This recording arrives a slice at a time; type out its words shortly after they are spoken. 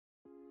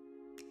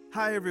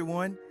Hi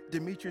everyone,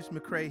 Demetrius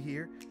McCrae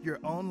here, your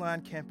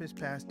online campus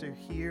pastor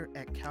here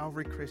at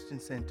Calvary Christian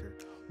Center.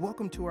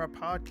 Welcome to our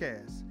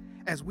podcast.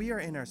 As we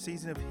are in our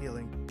season of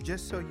healing,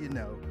 just so you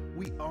know,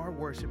 we are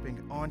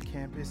worshiping on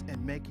campus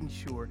and making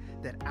sure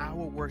that our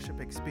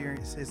worship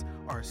experiences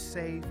are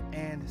safe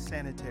and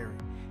sanitary.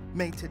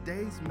 May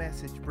today's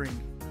message bring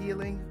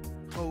healing,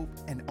 hope,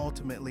 and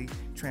ultimately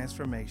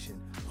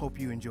transformation. Hope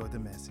you enjoy the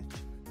message.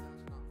 It does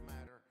not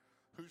matter.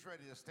 Who's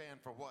ready to stand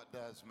for what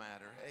does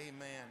matter?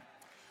 Amen.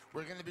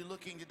 We're going to be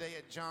looking today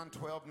at John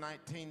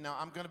 12:19. Now,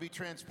 I'm going to be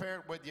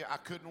transparent with you. I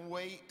could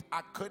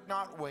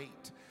not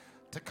wait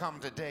to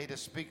come today to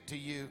speak to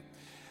you.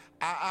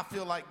 I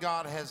feel like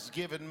God has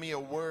given me a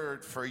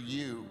word for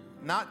you,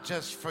 not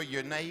just for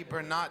your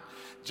neighbor, not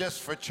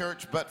just for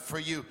church, but for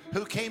you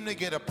who came to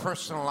get a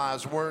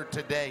personalized word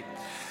today.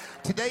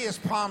 Today is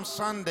Palm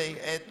Sunday.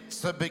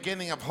 It's the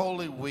beginning of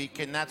Holy Week,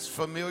 and that's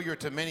familiar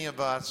to many of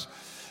us.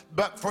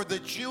 But for the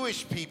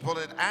Jewish people,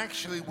 it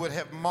actually would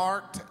have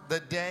marked the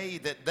day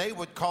that they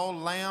would call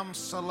Lamb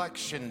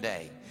Selection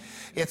Day.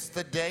 It's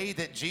the day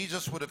that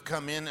Jesus would have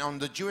come in. On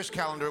the Jewish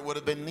calendar, it would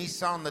have been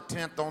Nisan the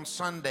 10th on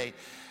Sunday.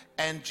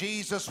 And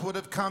Jesus would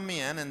have come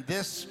in, and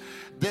this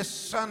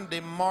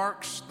Sunday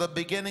marks the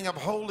beginning of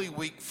Holy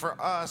Week for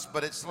us,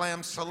 but it's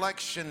Lamb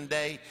Selection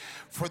Day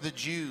for the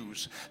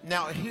Jews.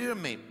 Now, hear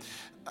me.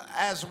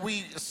 As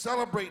we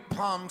celebrate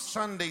Palm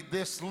Sunday,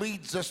 this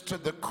leads us to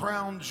the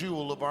crown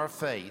jewel of our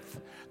faith.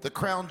 The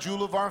crown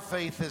jewel of our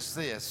faith is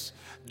this: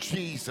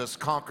 Jesus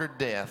conquered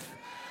death.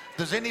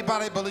 Does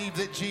anybody believe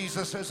that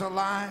Jesus is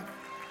alive?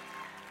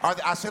 Are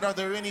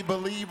there any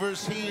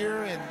believers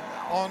here and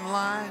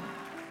online?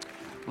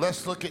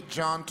 Let's look at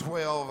John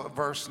 12,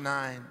 verse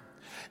 9.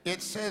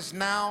 It says,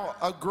 "Now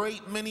a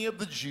great many of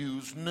the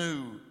Jews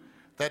knew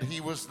that he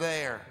was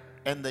there,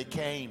 and they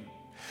came."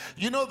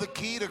 You know the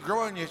key to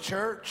growing your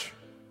church?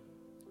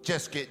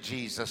 Just get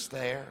Jesus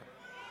there.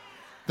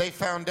 They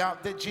found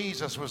out that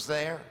Jesus was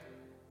there,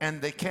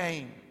 and they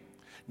came.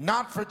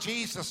 Not for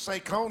Jesus'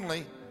 sake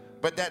only,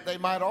 but that they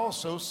might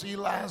also see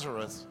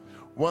Lazarus.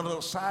 One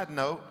little side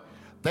note,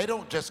 they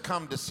don't just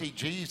come to see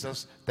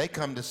Jesus, they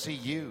come to see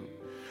you.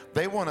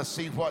 They want to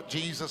see what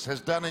Jesus has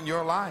done in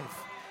your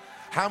life.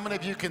 How many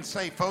of you can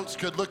say folks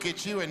could look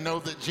at you and know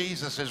that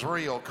Jesus is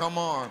real? Come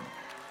on.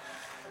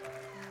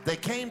 They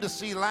came to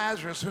see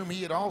Lazarus, whom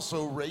he had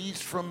also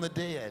raised from the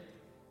dead.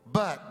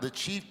 But the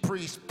chief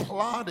priests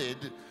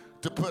plotted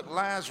to put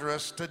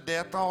Lazarus to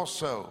death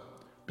also,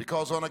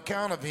 because on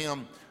account of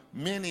him,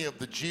 many of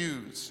the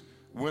Jews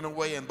went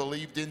away and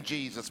believed in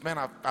Jesus. Man,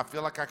 I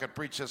feel like I could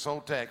preach this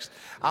whole text.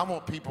 I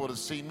want people to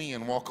see me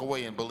and walk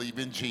away and believe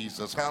in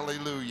Jesus.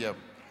 Hallelujah.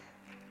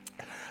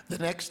 The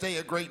next day,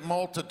 a great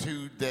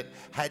multitude that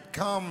had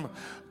come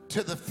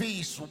to the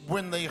feast,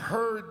 when they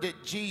heard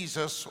that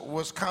Jesus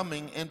was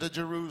coming into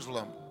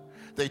Jerusalem,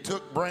 they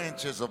took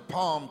branches of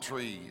palm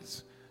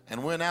trees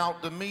and went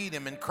out to meet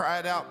him and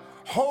cried out,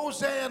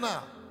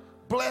 "Hosanna!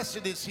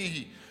 Blessed is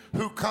he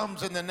who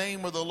comes in the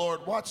name of the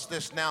Lord." Watch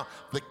this now,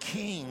 the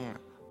King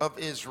of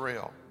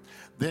Israel.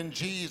 Then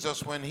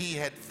Jesus, when he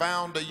had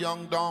found a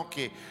young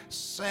donkey,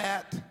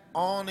 sat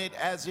on it,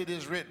 as it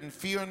is written,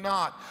 "Fear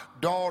not,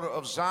 daughter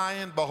of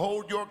Zion,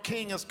 behold, your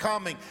king is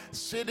coming,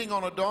 sitting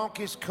on a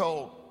donkey's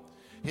colt."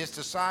 His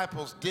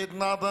disciples did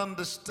not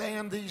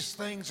understand these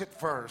things at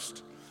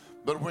first,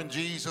 but when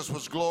Jesus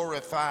was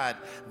glorified,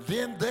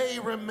 then they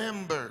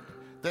remembered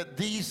that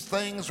these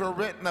things were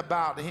written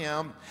about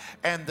him,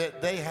 and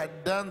that they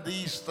had done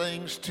these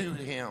things to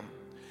him.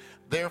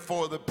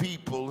 Therefore the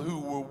people who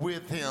were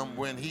with him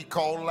when he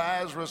called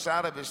Lazarus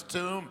out of his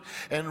tomb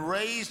and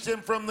raised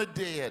him from the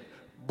dead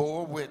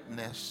bore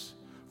witness.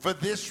 For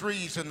this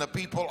reason the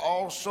people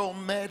also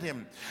met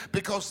him,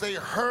 because they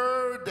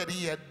heard that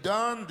he had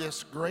done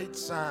this great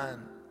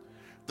sign.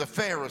 The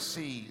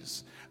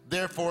Pharisees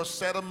therefore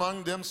said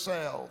among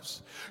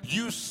themselves,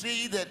 "You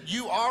see that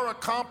you are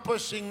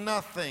accomplishing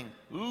nothing.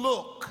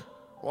 Look,"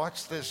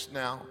 watch this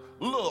now,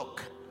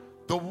 "look,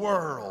 the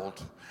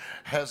world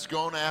has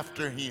gone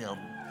after him."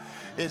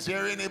 Is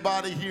there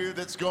anybody here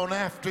that's gone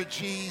after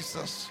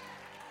Jesus?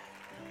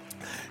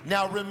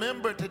 Now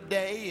remember,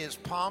 today is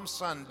Palm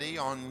Sunday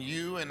on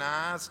you and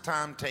I's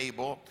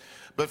timetable,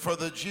 but for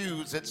the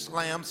Jews it's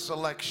Lamb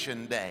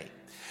Selection Day.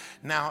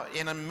 Now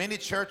in many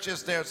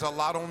churches there's a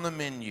lot on the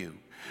menu.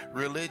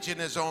 Religion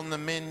is on the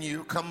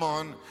menu. Come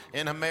on,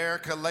 in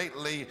America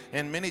lately,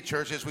 in many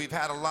churches we've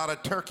had a lot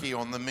of turkey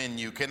on the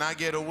menu. Can I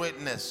get a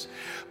witness?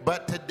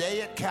 But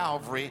today at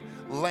Calvary,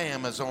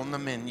 lamb is on the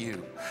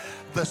menu.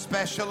 The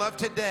special of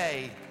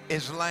today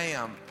is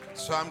lamb.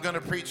 So I'm going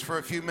to preach for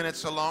a few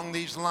minutes along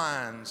these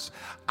lines.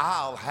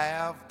 I'll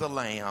have the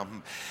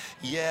lamb.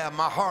 Yeah,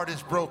 my heart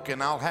is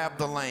broken. I'll have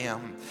the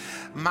lamb.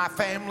 My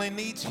family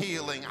needs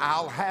healing.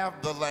 I'll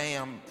have the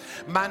lamb.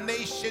 My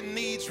nation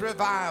needs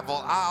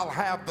revival. I'll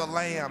have the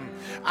lamb.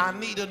 I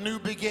need a new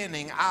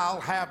beginning.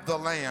 I'll have the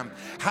lamb.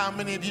 How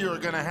many of you are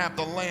going to have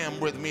the lamb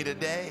with me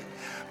today?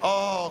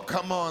 Oh,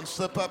 come on,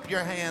 slip up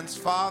your hands.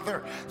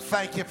 Father,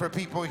 thank you for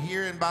people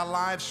hearing by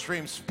live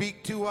stream.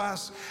 Speak to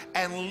us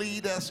and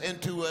lead us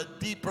into a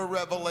deeper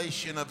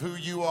revelation of who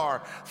you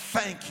are.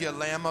 Thank you,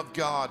 Lamb of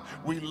God.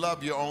 We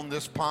love you on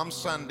this Palm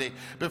Sunday.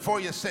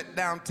 Before you sit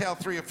down, tell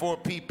 3 or 4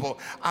 people,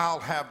 I'll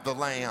have the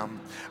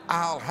Lamb.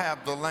 I'll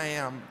have the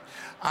Lamb.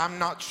 I'm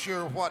not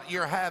sure what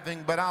you're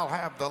having, but I'll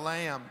have the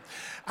Lamb.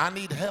 I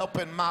need help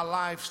in my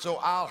life, so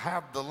I'll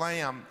have the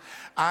Lamb.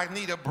 I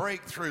need a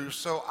breakthrough,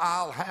 so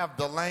I'll have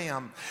the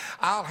Lamb.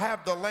 I'll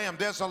have the Lamb.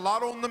 There's a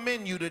lot on the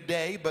menu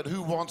today, but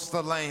who wants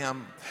the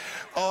Lamb?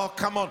 Oh,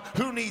 come on.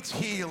 Who needs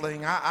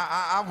healing?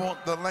 I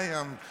want the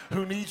Lamb.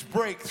 Who needs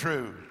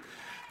breakthrough?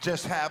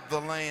 Just have the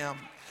Lamb.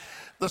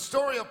 The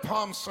story of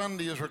Palm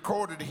Sunday is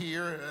recorded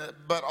here,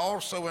 but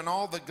also in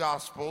all the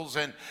Gospels,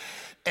 and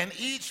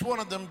each one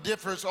of them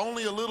differs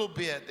only a little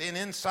bit in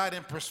insight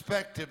and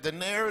perspective. The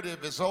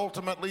narrative is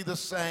ultimately the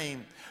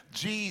same.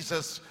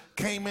 Jesus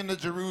came into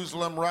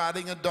Jerusalem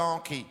riding a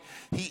donkey.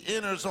 He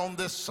enters on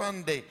this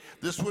Sunday.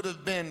 This would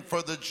have been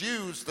for the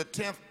Jews the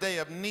 10th day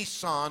of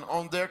Nisan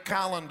on their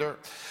calendar.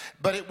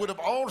 But it would have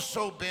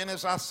also been,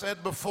 as I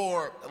said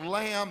before,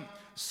 Lamb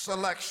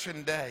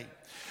Selection Day.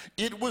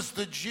 It was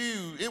the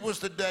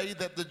day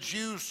that the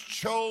Jews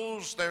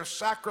chose their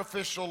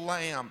sacrificial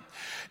lamb.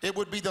 It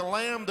would be the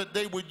lamb that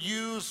they would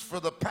use for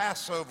the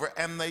Passover,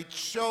 and they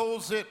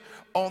chose it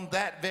on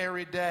that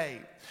very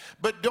day.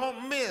 But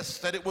don't miss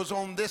that it was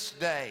on this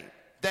day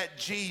that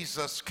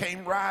Jesus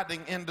came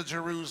riding into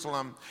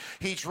Jerusalem.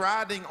 He's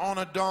riding on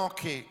a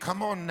donkey.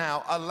 Come on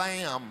now, a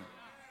lamb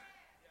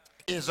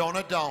is on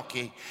a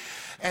donkey,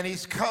 and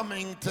he's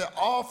coming to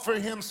offer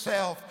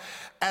himself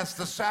as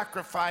the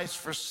sacrifice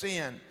for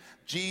sin.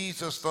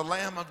 Jesus, the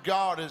Lamb of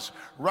God, is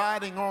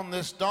riding on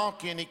this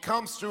donkey, and he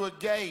comes through a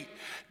gate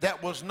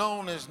that was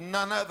known as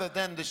none other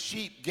than the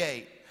sheep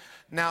gate.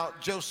 Now,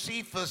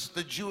 Josephus,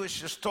 the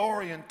Jewish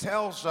historian,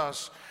 tells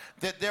us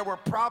that there were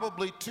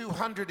probably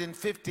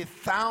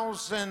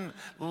 250,000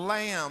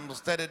 lambs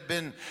that had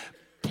been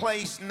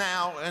placed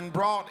now and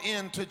brought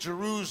into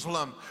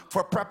Jerusalem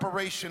for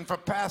preparation for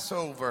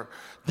Passover.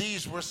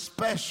 These were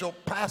special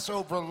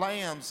Passover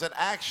lambs that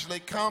actually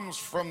comes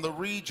from the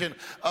region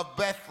of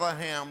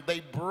Bethlehem.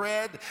 They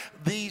bred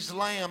these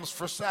lambs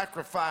for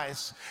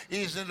sacrifice.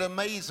 Isn't it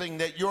amazing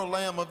that your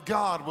Lamb of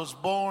God was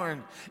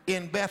born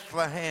in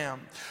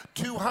Bethlehem?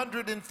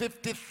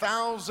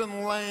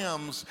 250,000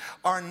 lambs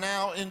are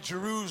now in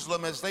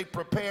Jerusalem as they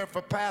prepare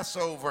for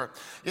Passover.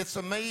 It's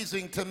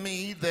amazing to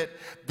me that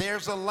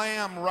there's a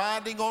lamb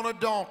riding on a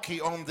donkey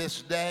on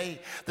this day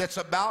that's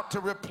about to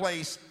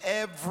replace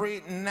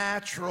every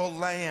natural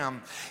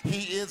lamb.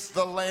 He is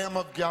the Lamb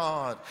of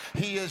God.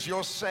 He is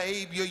your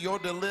Savior, your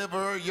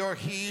deliverer, your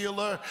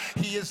healer.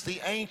 He is the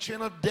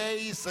Ancient of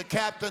Days, the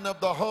Captain of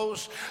the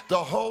host, the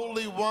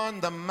Holy One,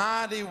 the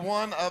Mighty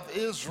One of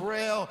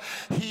Israel.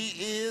 He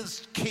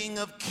is King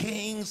of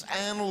Kings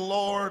and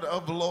Lord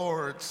of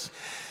Lords.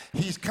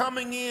 He's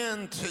coming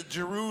into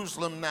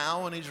Jerusalem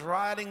now, and he's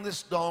riding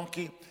this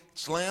donkey.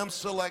 It's Lamb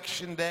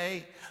Selection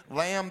Day.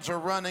 Lambs are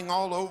running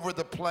all over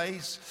the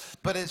place.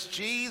 But as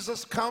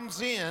Jesus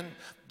comes in,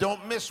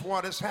 don't miss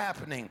what is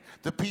happening.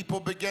 The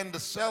people begin to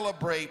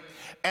celebrate,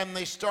 and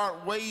they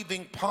start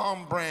waving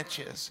palm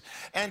branches.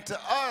 And to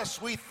us,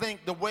 we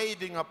think the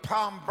waving of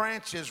palm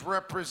branches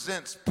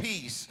represents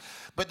peace.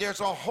 But there's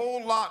a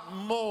whole lot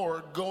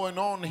more going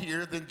on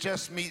here than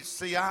just meets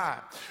the eye.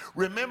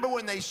 Remember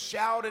when they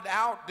shouted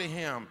out to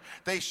him?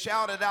 They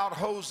shouted out,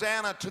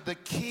 Hosanna to the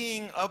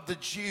King of the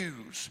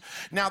Jews.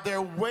 Now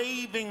they're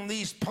waving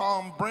these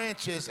palm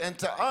branches, and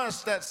to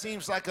us that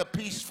seems like a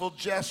peaceful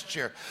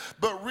gesture.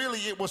 But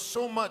really it was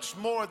so much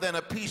more than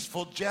a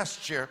peaceful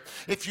gesture.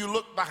 If you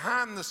look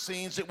behind the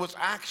scenes, it was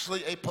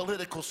actually a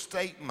political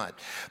statement.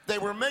 They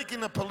were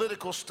making a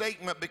political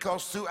statement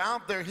because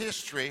throughout their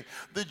history,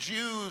 the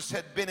Jews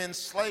had been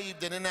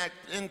enslaved and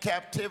in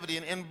captivity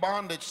and in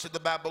bondage to the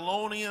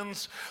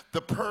Babylonians,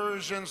 the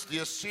Persians, the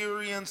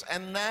Assyrians,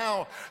 and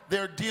now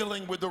they're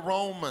dealing with the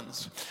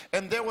Romans.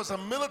 And there was a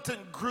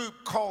militant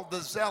group called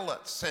the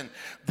Zealots, and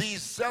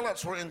these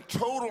Zealots were in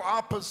total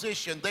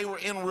opposition. They were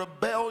in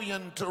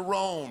rebellion to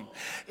Rome.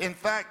 In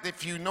fact,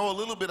 if you know a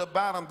little bit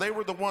about them, they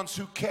were the ones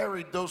who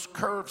carried those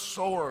curved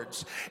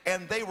swords,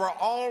 and they were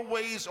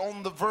always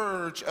on the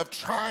verge of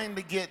trying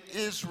to get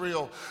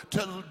Israel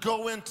to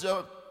go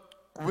into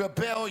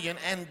rebellion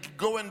and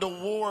go into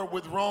war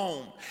with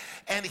Rome.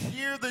 And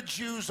here the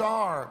Jews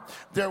are.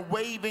 They're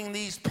waving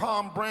these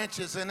palm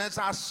branches, and as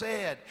I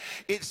said,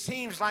 it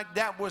seems like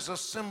that was a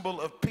symbol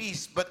of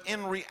peace, but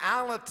in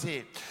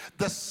reality,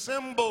 the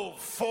symbol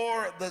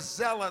for the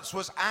Zealots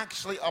was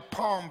actually a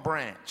palm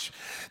branch.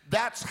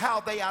 That's how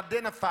they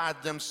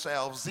identified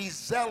themselves. These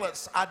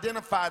Zealots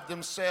identified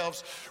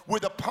themselves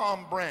with a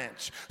palm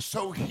branch.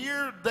 So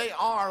here they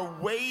are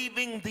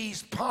waving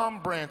these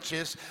palm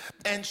branches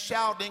and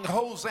shouting,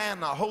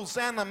 Hosanna.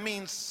 Hosanna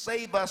means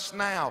save us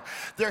now.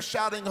 They're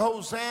shouting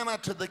Hosanna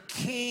to the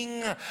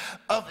King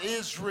of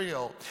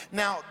Israel.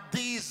 Now,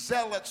 these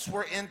zealots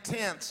were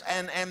intense,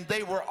 and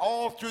they were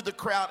all through the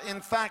crowd.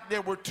 In fact,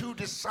 there were two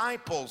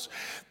disciples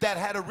that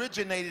had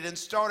originated and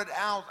started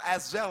out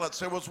as zealots.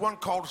 There was one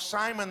called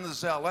Simon the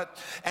Zealot,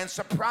 and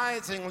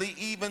surprisingly,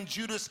 even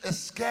Judas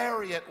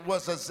Iscariot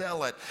was a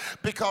zealot,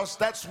 because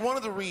that's one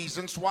of the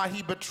reasons why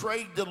he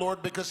betrayed the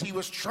Lord, because he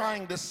was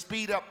trying to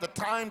speed up the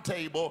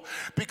timetable,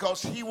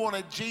 because he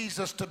wanted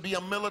Jesus to be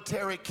a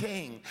military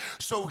king.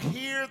 So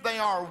here they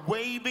are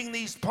waving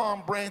these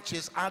palm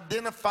branches,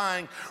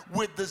 identifying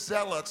with the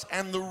zealots,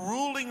 and the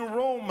ruling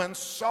Romans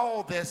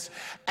saw this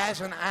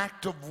as an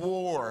act of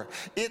war.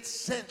 It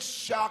sent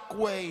shock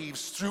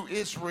waves through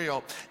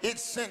Israel. It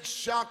sent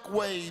shock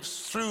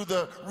waves through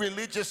the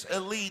religious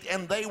elite,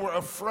 and they were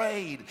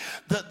afraid.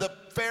 The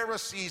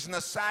Pharisees and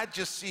the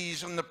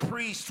Sadducees and the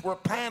priests were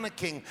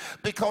panicking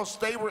because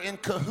they were in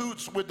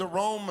cahoots with the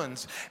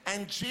Romans.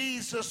 And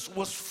Jesus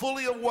was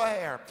fully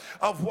aware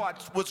of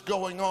what was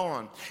going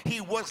on. He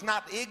was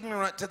not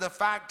ignorant to the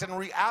fact and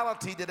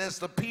reality that as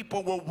the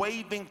people were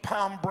waving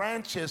palm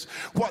branches,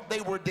 what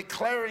they were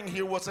declaring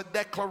here was a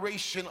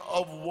declaration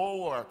of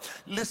war.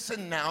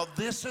 Listen now,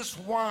 this is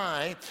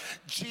why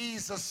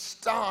Jesus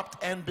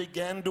stopped and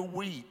began to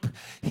weep.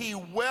 He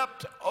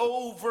wept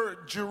over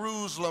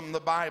Jerusalem, the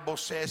Bible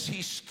says.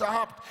 He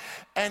stopped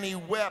and he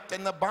wept,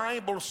 and the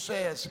Bible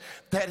says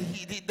that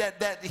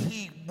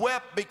he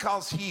wept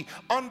because he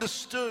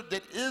understood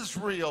that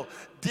Israel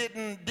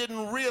didn't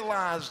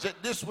realize that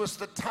this was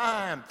the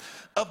time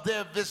of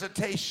their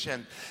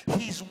visitation.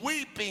 He's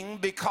weeping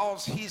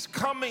because he's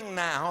coming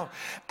now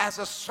as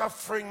a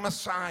suffering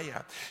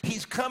Messiah.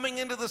 He's coming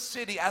into the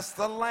city as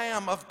the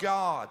Lamb of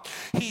God.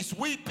 He's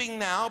weeping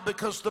now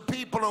because the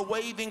people are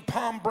waving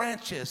palm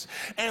branches,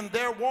 and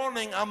they're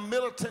wanting a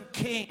militant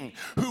king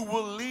who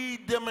will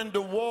lead them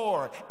into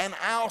war and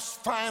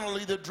oust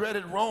finally the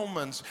dreaded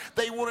Romans.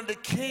 They wanted a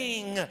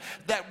king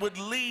that would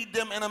lead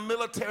them in a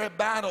military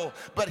battle,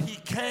 but he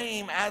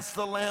came as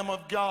the Lamb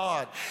of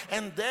God.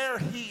 And there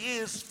he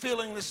is,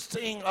 feeling the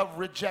sting of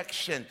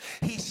rejection.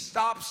 He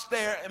stops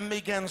there and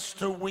begins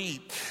to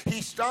weep.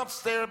 He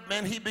stops there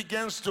and he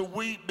begins to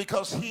weep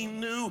because he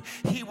knew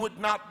he would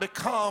not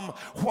become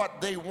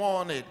what they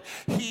wanted.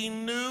 He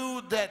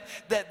knew that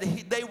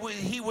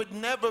he would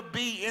never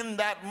be in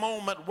that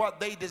moment what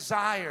they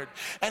desired.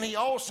 And he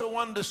also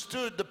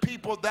understood the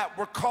people that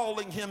were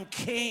calling him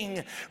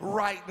king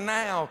right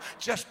now,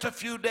 just a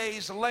few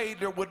days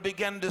later, would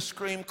begin to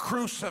scream,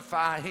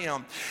 crucify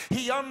him.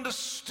 He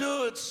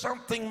understood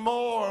something more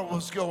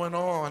was going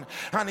on.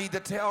 I need to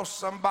tell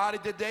somebody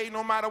today,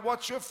 no matter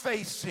what you're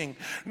facing,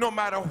 no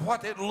matter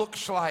what it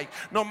looks like,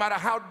 no matter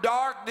how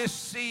dark this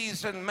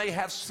season may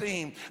have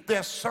seemed,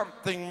 there's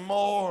something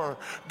more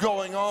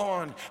going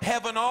on.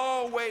 Heaven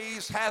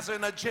always has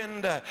an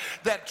agenda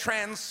that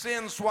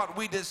transcends what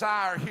we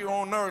desire here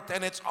on earth,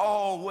 and it's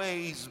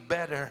always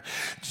better.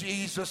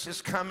 Jesus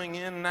is coming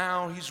in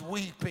now. He's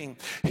weeping.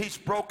 He's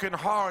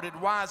brokenhearted.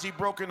 Why is he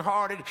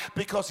brokenhearted?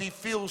 Because he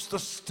feels the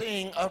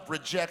sting of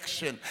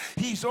rejection.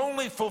 He's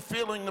only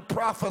fulfilling the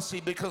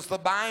prophecy because the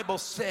Bible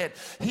said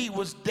he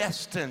was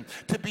destined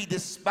to be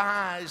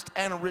despised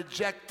and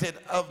rejected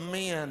of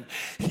men.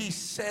 He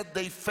said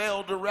they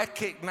failed to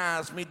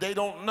recognize me. They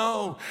don't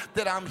know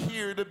that I'm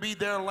here to be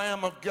their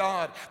Lamb of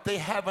God. They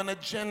have an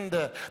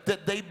agenda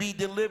that they be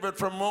delivered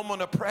from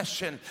Roman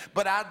oppression.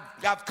 But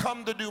I've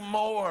come to do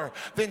more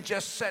than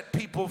just set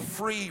people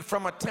free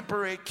from a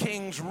temporary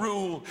king's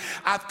rule.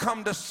 I've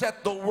come to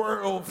set the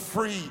world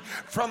free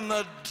from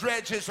the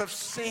dredges of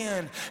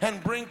sin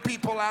and bring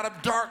people out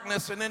of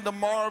darkness and into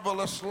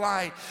marvelous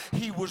light.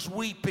 He was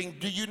weeping.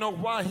 Do you know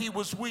why he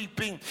was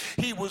weeping?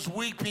 He was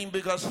weeping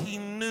because he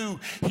knew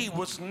he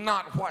was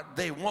not what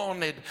they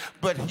wanted,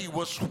 but he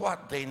was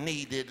what they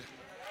needed.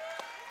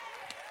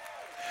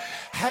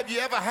 Have you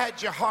ever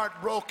had your heart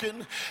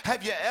broken?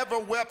 Have you ever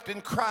wept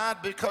and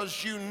cried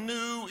because you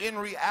knew in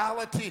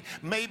reality,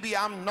 maybe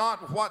I'm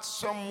not what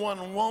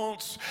someone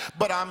wants,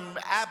 but I'm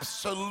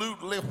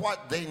absolutely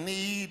what they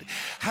need?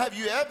 Have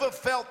you ever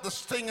felt the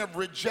sting of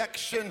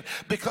rejection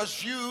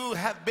because you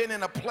have been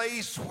in a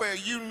place where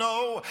you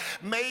know,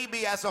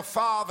 maybe as a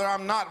father,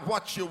 I'm not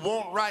what you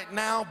want right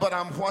now, but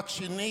I'm what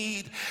you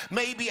need.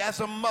 Maybe as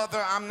a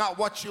mother, I'm not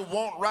what you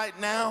want right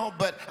now,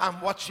 but I'm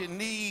what you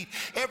need.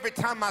 Every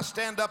time I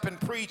stand up and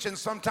preach, and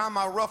sometimes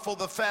I ruffle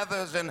the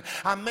feathers and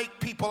I make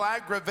people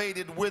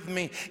aggravated with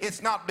me,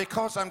 it's not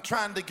because I'm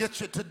trying to get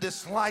you to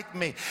dislike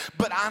me,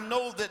 but I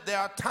know that there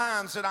are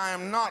times that I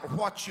am not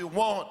what you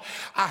want.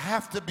 I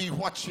have to be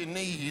what you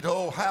need.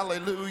 Oh,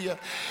 hallelujah.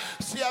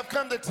 See, I've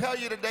come to tell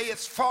you today,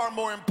 it's far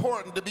more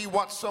important to be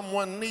what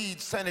someone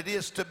needs than it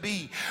is to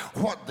be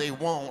what they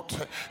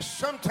want.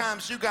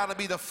 Sometimes you got to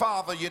be the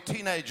father your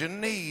teenager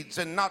needs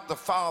and not the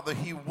father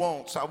he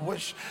wants. I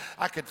wish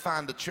I could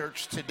find a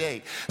church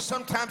today.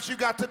 Sometimes you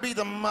got to be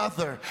the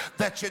mother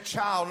that your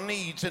child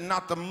needs and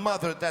not the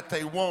mother that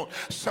they want.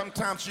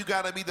 Sometimes you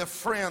got to be the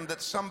friend that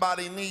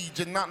somebody needs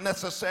and not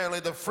necessarily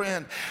the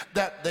friend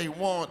that they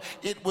want.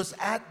 It was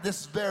at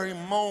this very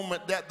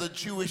moment that the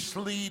Jewish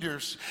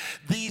leaders,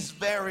 these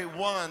very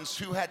ones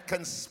who had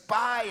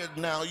conspired,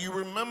 now you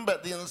remember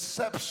at the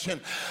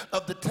inception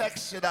of the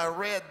text that I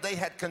read, they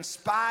had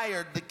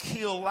conspired to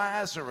kill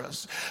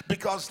Lazarus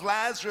because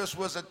Lazarus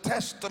was a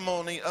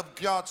testimony of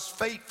God's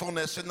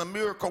faithfulness and the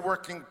miracle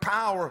working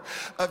power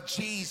of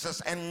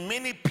Jesus, and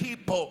many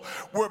people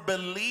were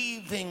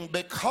believing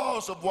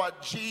because of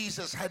what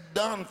Jesus had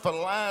done for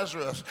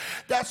Lazarus.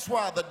 That's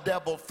why the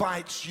devil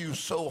fights you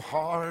so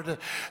hard.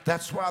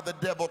 That's why the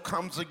devil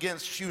comes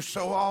against you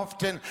so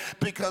often,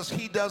 because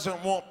he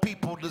doesn't want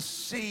people to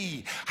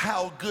see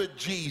how good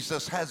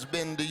Jesus has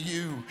been to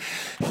you.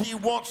 He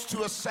wants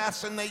to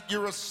assassinate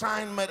your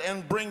assignment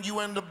and bring you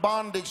into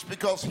bondage,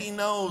 because he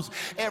knows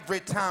every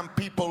time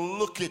people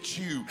look at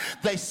you,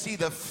 they see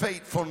the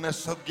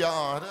faithfulness of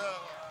God.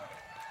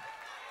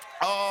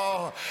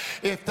 Oh,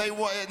 if they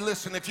want,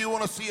 listen, if you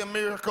want to see a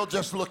miracle,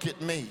 just look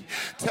at me.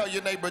 Tell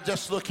your neighbor,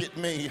 just look at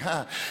me.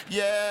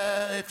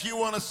 Yeah, if you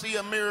want to see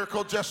a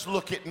miracle, just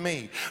look at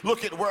me.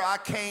 Look at where I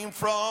came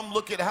from.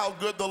 Look at how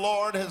good the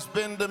Lord has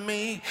been to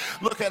me.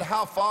 Look at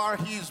how far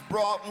he's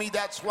brought me.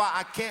 That's why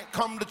I can't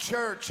come to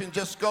church and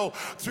just go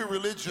through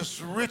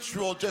religious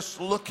ritual. Just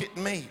look at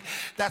me.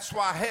 That's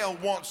why hell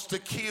wants to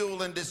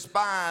kill and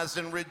despise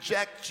and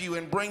reject you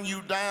and bring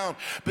you down,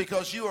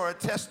 because you are a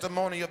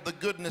testimony of the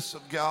goodness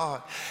of God.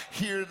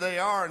 Here they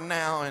are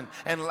now,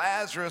 and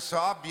Lazarus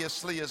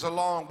obviously is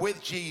along with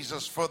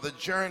Jesus for the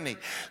journey.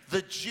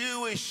 The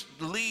Jewish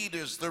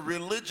leaders, the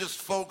religious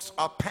folks,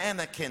 are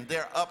panicking.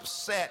 They're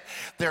upset.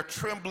 They're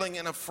trembling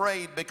and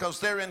afraid because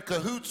they're in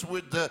cahoots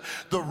with the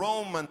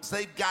Romans.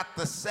 They've got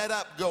the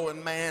setup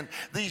going, man.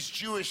 These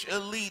Jewish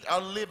elite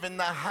are living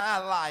the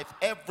high life.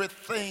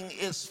 Everything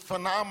is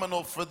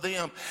phenomenal for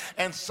them.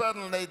 And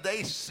suddenly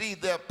they see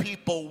their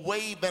people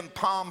waving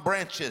palm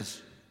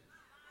branches,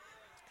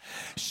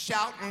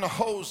 shouting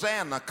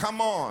Hosanna, come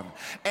on,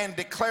 and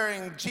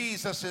declaring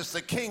Jesus is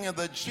the King of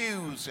the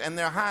Jews, and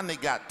their hiney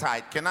got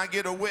tight. Can I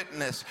get a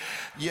witness?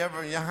 You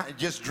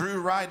just drew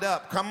right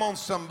up. Come on,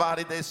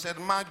 somebody. They said,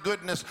 my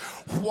goodness,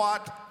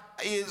 what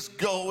is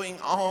going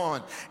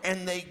on?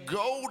 And they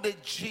go to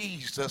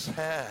Jesus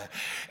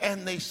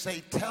and they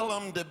say, tell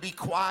them to be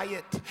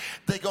quiet.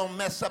 They're gonna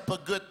mess up a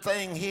good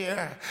thing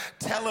here.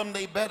 Tell them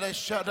they better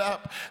shut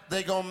up.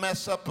 They're gonna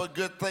mess up a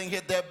good thing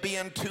here. They're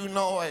being too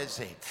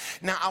noisy.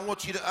 Now I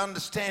want you to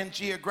understand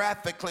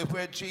geographically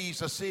where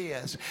Jesus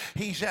is.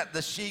 He's at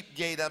the sheep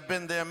gate. I've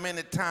been there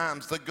many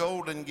times. The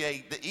Golden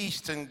Gate, the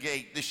Eastern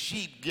Gate, the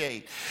Sheep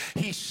Gate.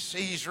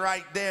 He's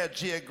right there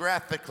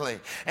geographically.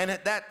 And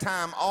at that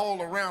time,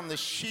 all around the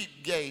sheep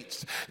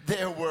gates,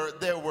 there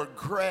were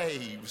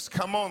graves.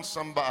 Come on,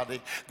 somebody.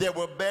 There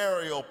were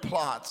burial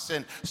plots.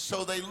 And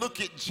so they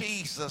look at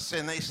Jesus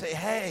and they say,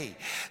 hey,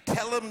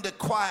 tell them to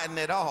quieten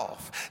it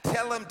off.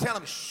 Tell them,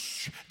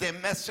 shh, they're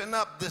messing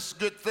up this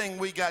good thing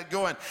we got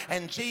going.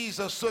 And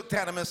Jesus looked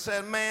at him and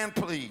said, man,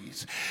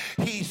 please.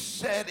 He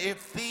said,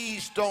 if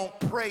these don't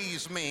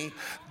praise me,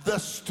 the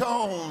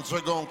stones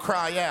are going to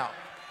cry out.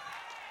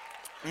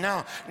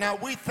 Now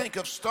we think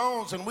of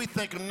stones and we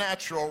think of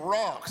natural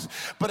rocks,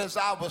 but as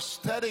I was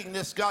studying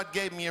this, God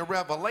gave me a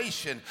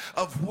revelation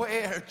of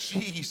where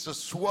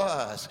Jesus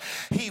was.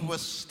 He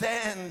was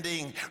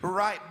standing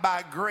right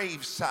by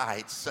grave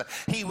sites.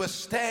 He was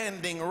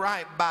standing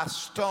right by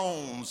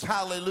stones.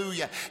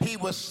 Hallelujah. He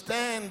was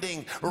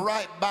standing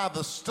right by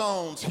the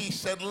stones. He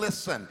said,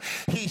 listen,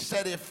 he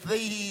said, if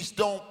these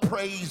don't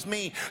praise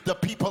me, the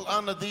people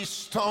under these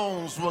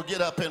stones will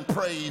get up and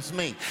praise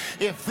me.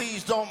 If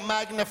these don't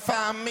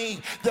magnify me,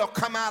 they'll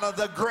come out of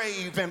the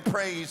grave and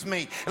praise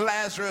me.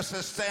 Lazarus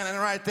is standing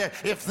right there.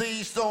 If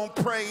these don't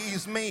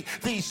praise me,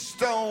 these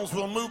stones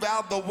will move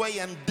out the way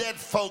and dead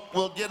folk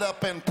will get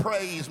up and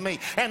praise me.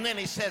 And then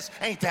he says,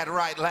 ain't that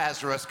right,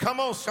 Lazarus?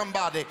 Come on,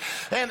 somebody.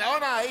 And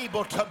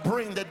unable to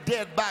bring the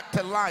dead back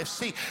to life.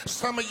 See,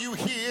 some of you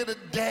here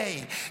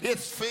today,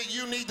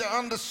 you need to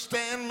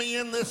understand me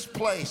in this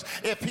place.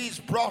 If he's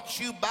brought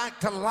you back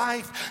to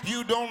life,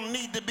 you don't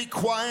need to be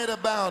quiet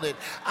about it.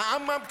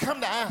 I'm come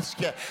to ask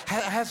you,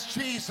 has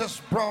Jesus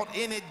brought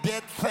any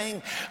dead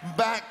thing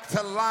back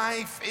to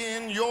life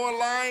in your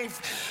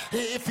life?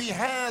 If he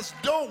has,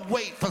 don't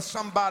wait for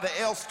somebody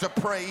else to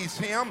praise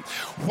him.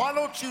 Why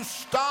don't you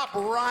stop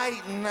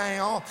right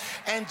now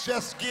and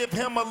just give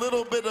him a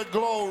little bit of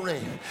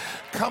glory?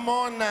 Come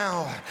on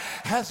now.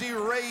 Has he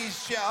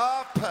raised you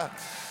up?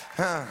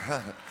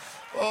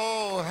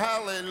 Oh,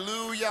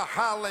 hallelujah,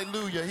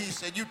 hallelujah. He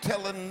said, you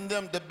telling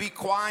them to be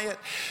quiet?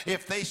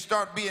 If they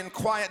start being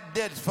quiet,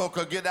 dead folk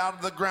will get out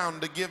of the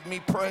ground to give me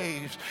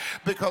praise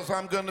because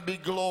I'm going to be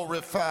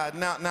glorified.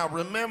 Now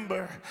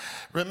remember,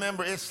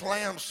 it's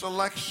Lamb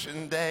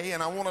Selection Day,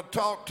 and I want to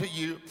talk to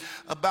you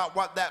about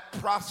what that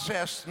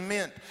process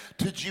meant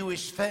to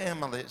Jewish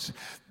families.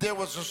 There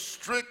was a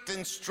strict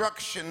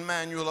instruction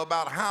manual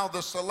about how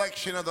the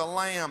selection of the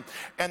lamb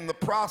and the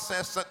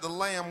process that the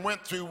lamb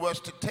went through was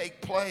to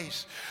take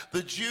place.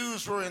 The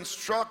Jews were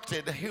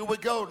instructed, here we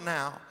go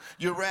now,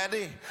 you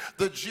ready?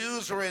 The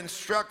Jews were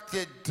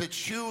instructed to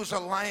choose a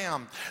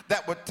lamb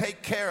that would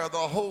take care of the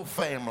whole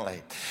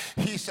family.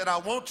 He said, I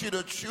want you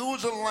to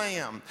choose a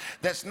lamb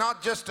that's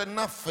not just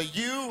enough for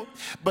you,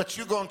 but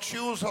you're going to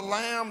choose a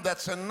lamb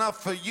that's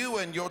enough for you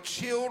and your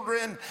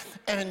children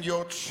and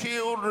your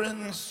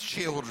children's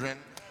children.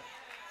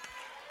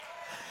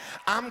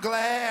 I'm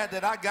glad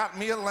that I got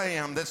me a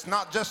lamb that's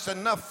not just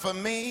enough for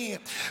me,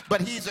 but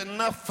he's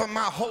enough for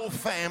my whole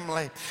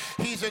family.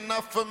 He's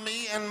enough for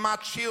me and my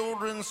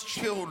children's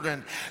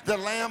children. The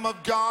Lamb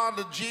of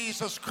God,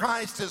 Jesus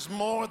Christ, is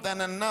more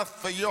than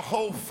enough for your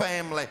whole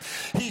family.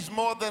 He's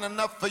more than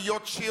enough for your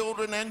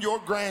children and your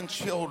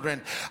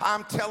grandchildren.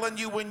 I'm telling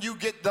you, when you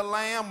get the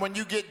Lamb, when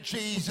you get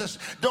Jesus,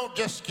 don't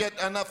just get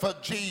enough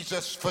of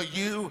Jesus for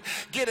you.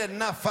 Get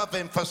enough of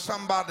him for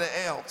somebody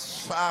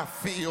else. I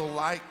feel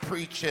like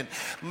preaching.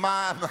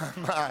 My.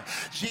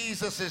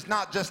 Jesus is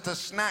not just a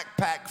snack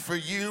pack for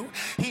you.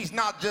 He's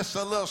not just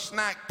a little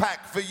snack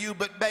pack for you,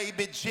 but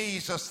baby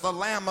Jesus, the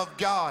Lamb of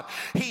God,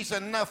 he's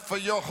enough for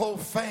your whole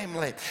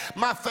family.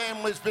 My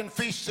family's been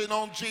feasting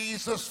on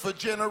Jesus for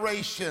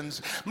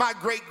generations. My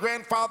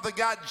great-grandfather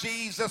got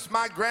Jesus.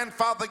 My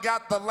grandfather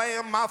got the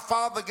Lamb. My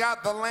father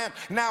got the Lamb.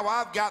 Now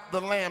I've got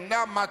the Lamb.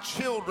 Now my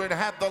children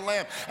have the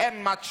Lamb,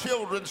 and my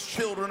children's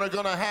children are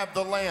going to have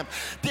the Lamb.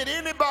 Did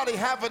anybody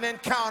have an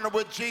encounter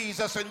with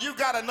Jesus and you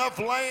got enough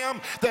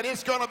lamb that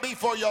it's going to be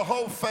for your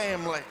whole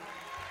family?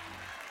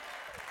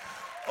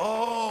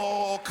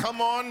 Oh,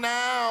 come on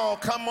now,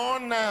 come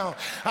on now.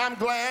 I'm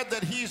glad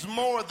that he's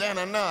more than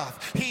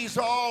enough. He's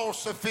all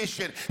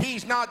sufficient.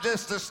 He's not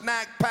just a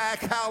snack pack,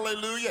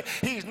 hallelujah.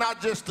 He's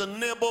not just a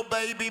nibble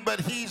baby,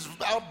 but he's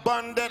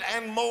abundant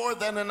and more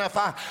than enough.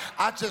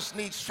 I just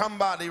need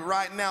somebody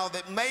right now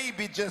that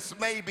maybe, just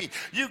maybe,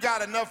 you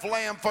got enough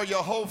lamb for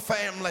your whole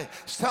family.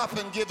 Stop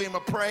and give him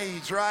a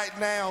praise right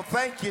now.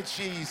 Thank you,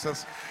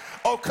 Jesus.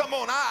 Oh, come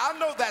on. I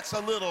know that's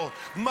a little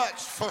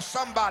much for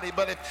somebody,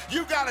 but if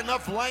you got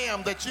enough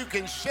lamb that you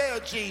can share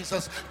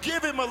Jesus,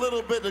 give him a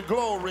little bit of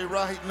glory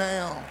right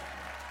now.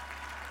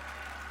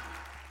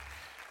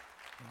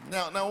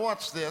 Now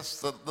watch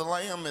this. The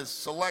lamb is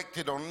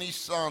selected on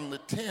Nisan the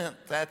 10th.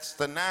 That's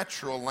the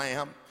natural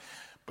lamb.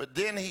 But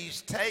then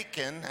he's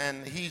taken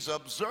and he's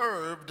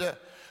observed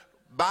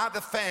by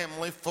the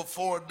family for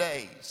 4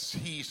 days.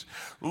 He's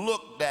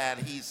looked at.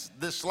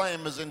 This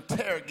lamb is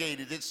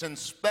interrogated. It's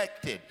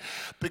inspected,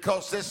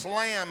 because this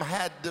lamb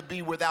had to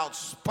be without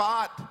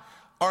spot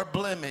or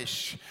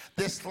blemish.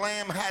 This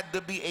lamb had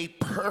to be a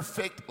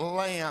perfect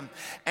lamb.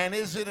 And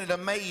isn't it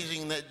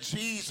amazing that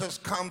Jesus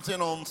comes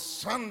in on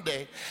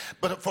Sunday,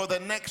 but for the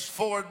next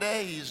 4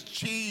 days,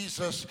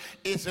 Jesus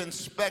is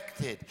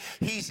inspected.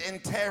 He's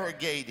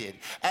interrogated.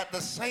 At the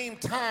same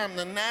time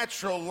the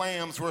natural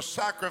lambs were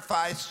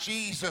sacrificed,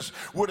 Jesus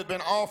would have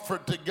been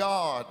offered to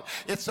God.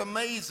 It's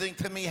amazing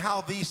to me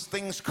how these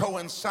things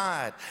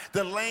coincide.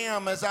 The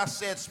lamb, as I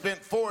said,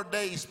 spent 4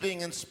 days being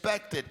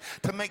inspected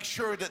to make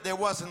sure that there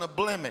wasn't a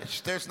blemish.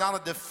 There's not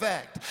a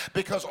defect,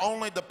 because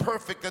only the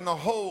perfect and the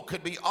whole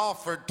could be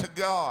offered to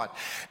God.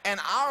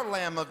 And our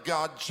Lamb of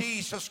God,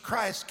 Jesus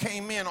Christ,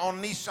 came in on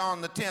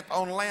Nisan the 10th,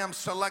 on Lamb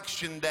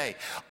Selection Day.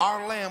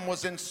 Our lamb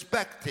was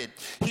inspected.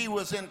 He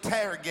was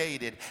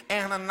interrogated.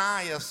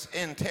 Ananias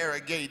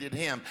interrogated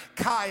him.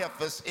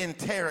 Caiaphas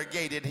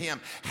interrogated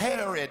him.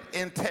 Herod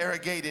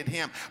interrogated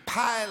him.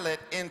 Pilate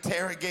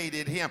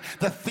interrogated him.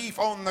 The thief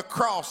on the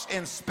cross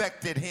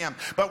inspected him.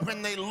 But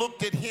when they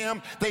looked at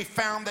him, they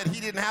found that he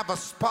didn't have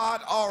a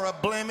spot or a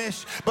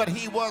blemish, but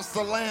he was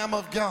the Lamb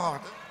of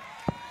God.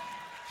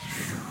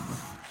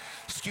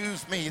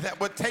 Excuse me, that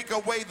would take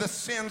away the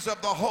sins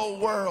of the whole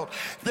world.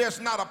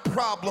 There's not a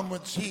problem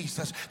with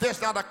Jesus.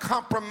 There's not a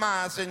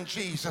compromise in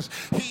Jesus.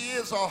 He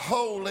is a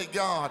holy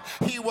God.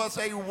 He was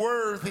a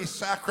worthy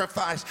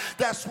sacrifice.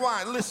 That's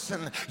why,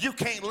 listen, you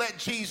can't let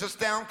Jesus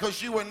down,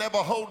 because you were never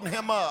holding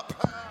him up.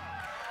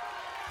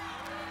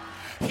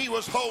 He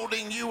was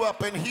holding you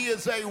up, and he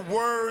is a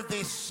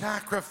worthy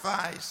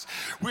sacrifice.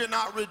 We're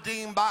not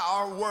redeemed by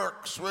our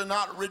works. We're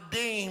not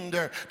redeemed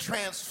or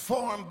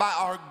transformed by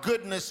our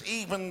goodness,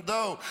 even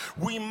though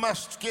we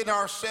must get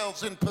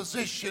ourselves in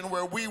position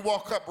where we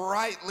walk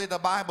uprightly. The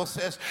Bible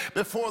says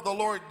before the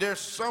Lord, there's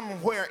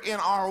somewhere in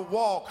our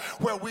walk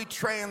where we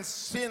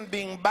transcend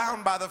being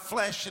bound by the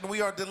flesh, and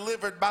we are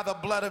delivered by the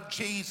blood of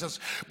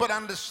Jesus. But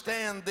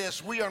understand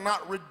this, we are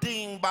not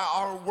redeemed by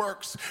our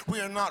works.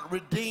 We are not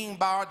redeemed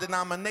by our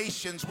denomination.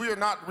 denominations. We are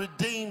not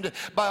redeemed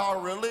by our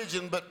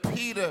religion, but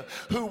Peter,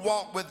 who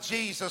walked with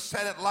Jesus,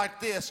 said it like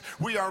this: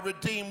 we are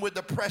redeemed with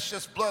the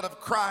precious blood of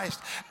Christ,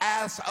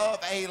 as of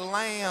a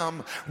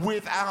lamb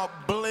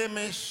without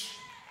blemish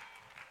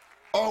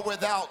or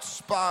without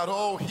spot.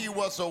 Oh, he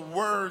was a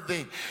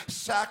worthy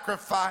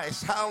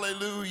sacrifice.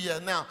 Hallelujah.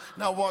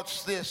 Now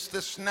watch this.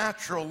 This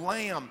natural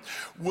lamb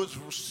was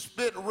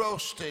spit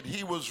roasted.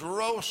 He was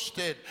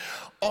roasted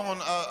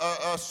on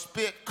a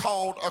spit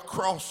called a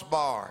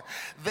crossbar.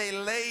 They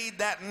laid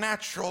that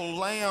natural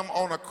lamb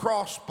on a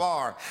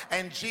crossbar,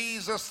 and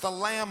Jesus, the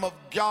Lamb of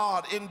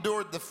God,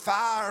 endured the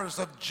fires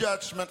of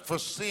judgment for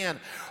sin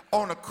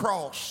on a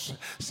cross.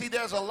 See,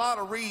 there's a lot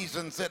of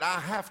reasons that I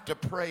have to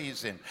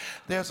praise him.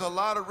 There's a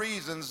lot of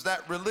reasons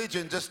that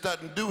religion just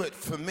doesn't do it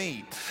for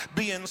me.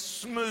 Being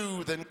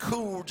smooth and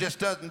cool just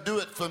doesn't do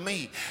it for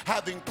me.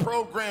 Having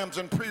programs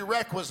and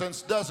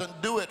prerequisites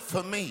doesn't do it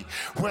for me.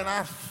 When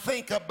I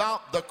think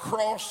about the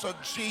cross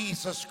of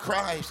Jesus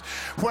Christ,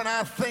 when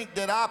I think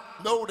that I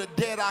know the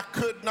debt I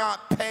could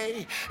not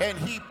pay, and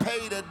he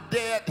paid a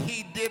debt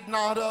he did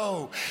not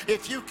owe.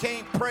 If you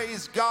can't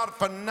praise God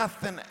for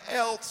nothing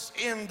else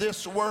in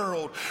this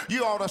world,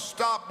 you ought to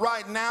stop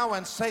right now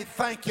and say,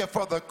 thank you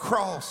for the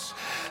cross.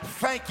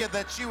 Thank you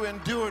that you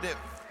endured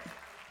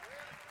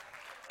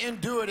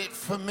it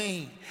for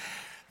me.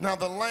 Now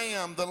the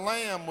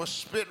lamb was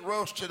spit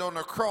roasted on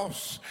a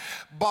cross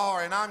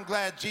bar, and I'm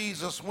glad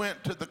Jesus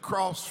went to the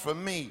cross for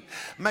me.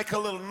 Make a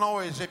little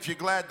noise if you're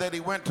glad that he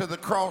went to the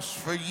cross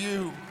for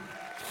you.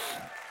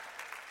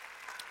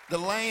 The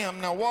lamb,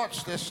 now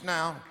watch this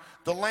now.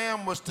 The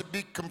lamb was to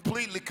be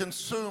completely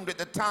consumed at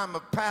the time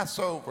of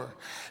Passover.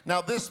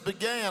 Now this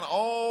began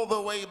all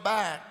the way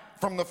back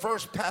from the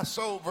first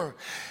Passover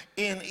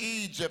in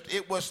Egypt.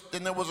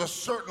 And there was a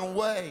certain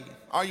way.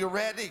 Are you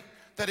ready?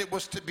 That it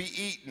was to be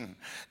eaten.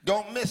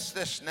 Don't miss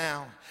this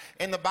now.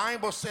 And the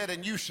Bible said,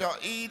 and you shall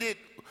eat it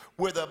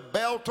with a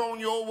belt on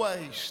your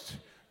waist,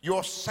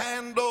 your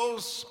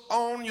sandals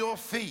on your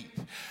feet,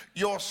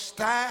 your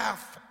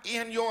staff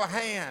in your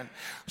hand.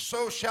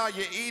 So shall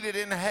you eat it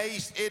in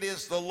haste. It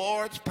is the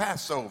Lord's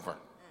Passover.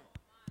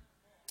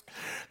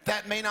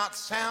 That may not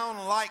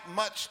sound like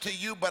much to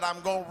you, but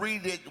I'm going to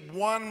read it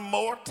one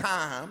more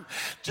time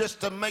just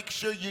to make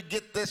sure you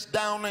get this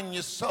down in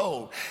your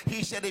soul.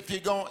 He said, if you're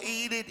going to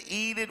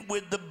eat it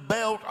with the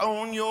belt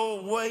on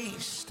your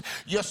waist,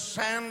 your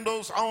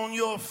sandals on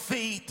your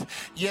feet,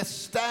 your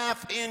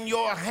staff in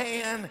your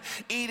hand.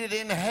 Eat it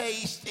in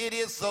haste. It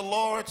is the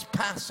Lord's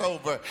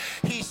Passover.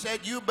 He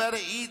said, you better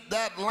eat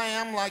that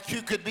lamb like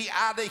you could be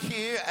out of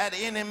here at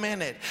any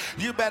minute.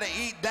 You better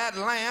eat that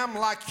lamb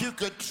like you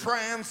could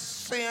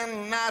transcend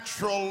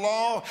natural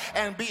law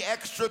and be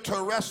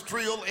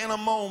extraterrestrial in a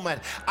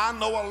moment. I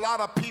know a lot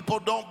of people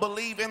don't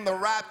believe in the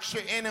rapture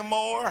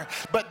anymore,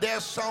 but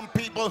there's some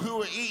people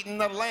who are eating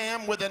the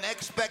lamb with an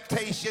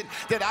expectation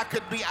that I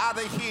could be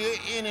out of here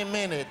any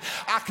minute.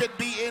 I could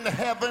be in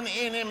heaven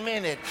any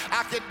minute.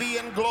 I could be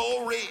in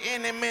glory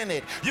any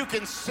minute. You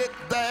can sit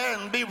there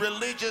and be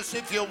religious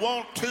if you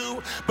want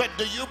to, but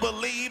do you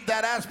believe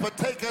that as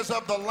partakers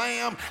of the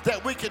lamb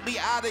that we could be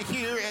out of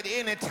here at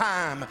any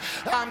time?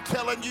 I'm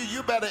telling you,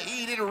 you better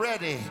eat it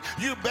ready.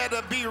 You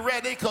better be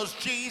ready, because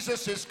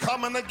Jesus is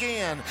coming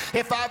again.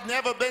 If I've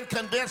never been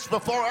convinced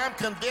before, I'm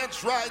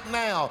convinced right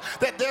now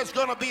that there's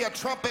going to be a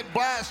trumpet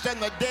blast,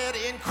 and the dead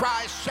in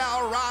Christ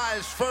shall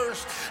rise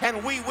first,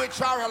 and we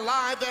which are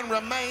alive and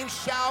remain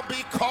shall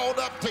be called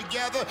up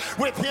together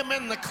with him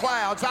in the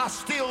clouds. I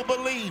still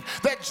believe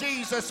that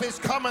Jesus is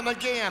coming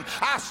again.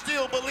 I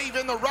still believe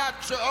in the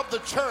rapture of the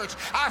church.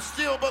 I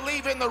still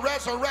believe in the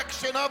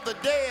resurrection of the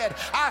dead.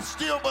 I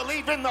still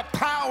believe in the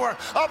power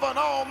of an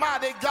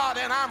almighty God,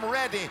 and I'm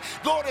ready.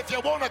 Lord, if you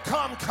want to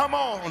come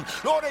on.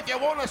 Lord, if you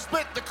want to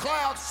split the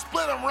clouds,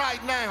 split them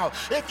right now.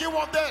 If you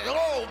want that,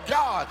 oh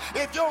God,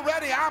 if you're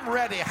ready, I'm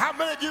ready. How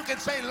many of you can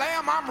say,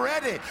 Lamb, I'm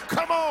ready?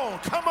 Come on,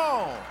 come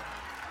on.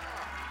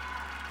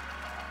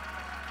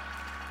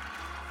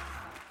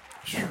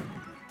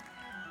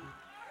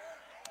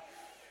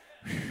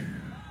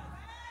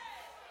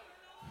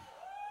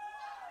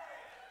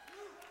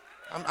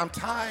 I'm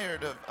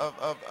tired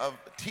of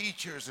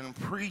teachers and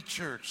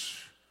preachers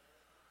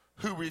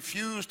who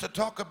refuse to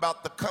talk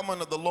about the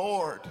coming of the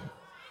Lord.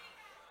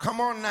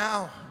 Come on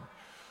now.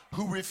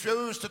 Who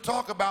refuse to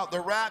talk about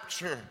the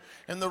rapture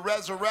and the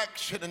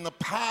resurrection and the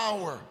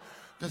power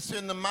that's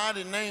in the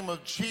mighty name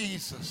of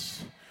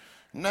Jesus.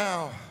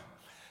 Now,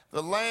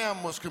 the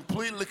lamb was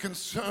completely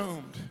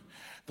consumed.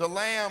 The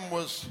lamb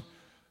was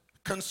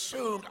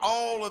consumed.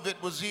 All of it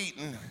was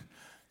eaten.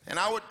 And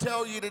I would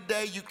tell you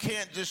today, you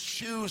can't just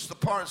choose the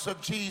parts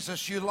of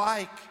Jesus you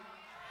like.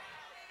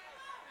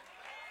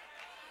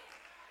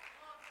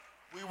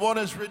 We want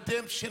his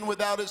redemption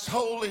without his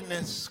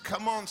holiness.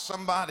 Come on,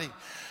 somebody.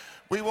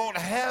 We want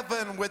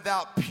heaven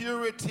without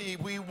purity.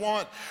 We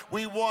want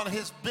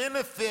his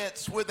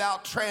benefits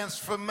without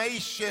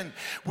transformation.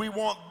 We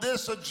want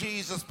this of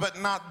Jesus,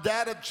 but not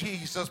that of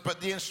Jesus.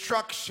 But the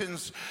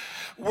instructions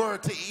were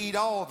to eat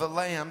all the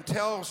lamb.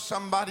 Tell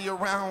somebody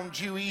around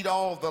you, eat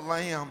all the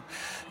lamb.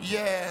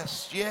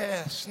 Yes,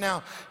 yes.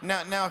 Now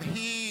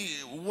he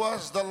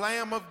was the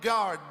Lamb of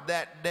God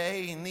that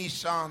day,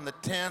 Nisan the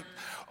 10th.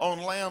 On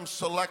Lamb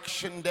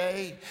Selection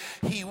Day,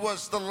 he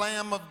was the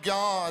Lamb of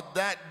God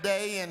that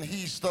day, and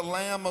he's the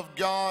Lamb of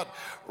God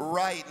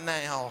right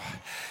now.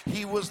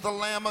 He was the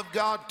Lamb of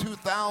God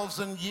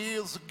 2,000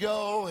 years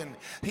ago, and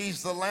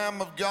he's the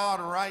Lamb of God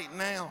right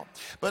now.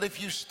 But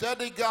if you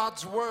study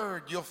God's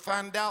Word, you'll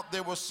find out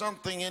there was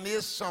something and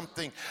is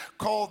something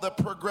called the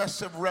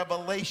progressive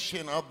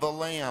revelation of the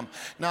Lamb.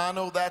 Now, I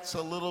know that's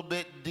a little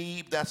bit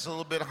deep. That's a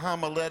little bit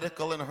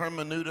homiletical and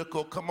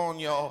hermeneutical. Come on,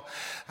 y'all.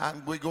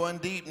 We're going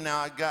deep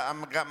now. I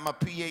got my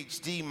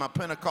PhD, my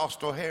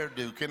Pentecostal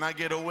hairdo. Can I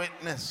get a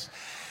witness?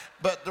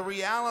 But the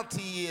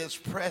reality is,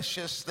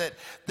 precious, that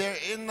there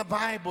in the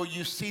Bible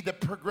you see the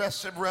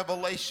progressive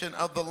revelation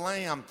of the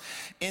Lamb.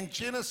 In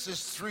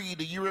Genesis 3,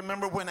 do you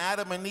remember when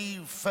Adam and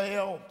Eve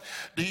fell?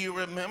 Do you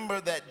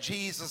remember that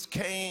Jesus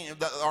came,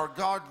 or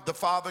God the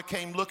Father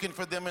came looking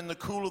for them in the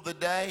cool of the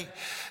day?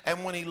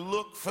 And when he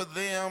looked for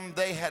them,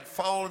 they had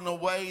fallen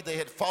away. They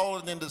had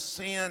fallen into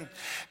sin.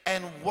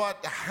 And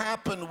what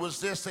happened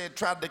was this: they had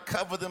tried to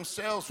cover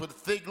themselves with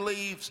fig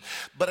leaves,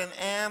 but an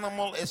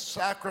animal is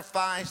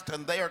sacrificed,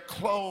 and they are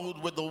clothed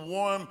with the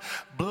warm,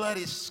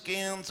 bloody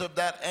skins of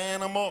that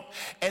animal.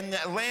 And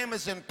the lamb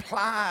is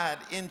implied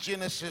in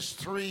Genesis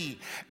 3.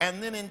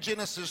 And then in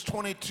Genesis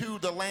 22,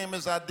 the lamb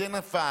is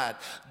identified.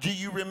 Do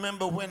you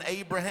remember when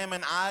Abraham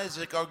and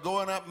Isaac are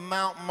going up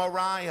Mount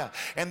Moriah,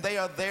 and they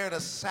are there to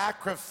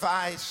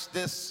sacrifice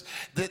this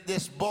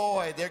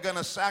boy?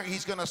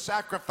 He's going to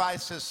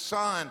sacrifice his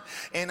son.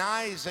 And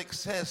Isaac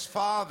says,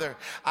 Father,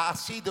 I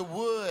see the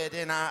wood,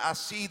 and I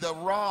see the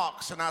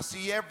rocks, and I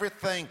see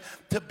everything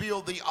to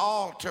build the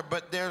altar,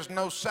 but there's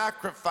no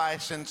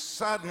sacrifice. And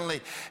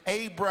suddenly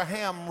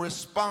Abraham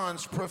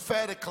responds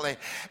prophetically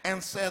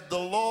and said, the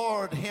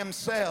Lord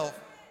himself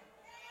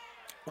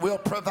will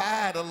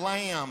provide a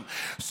lamb.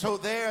 So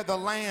there the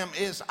lamb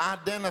is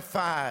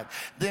identified.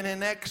 Then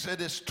in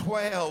Exodus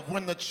 12,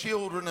 when the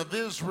children of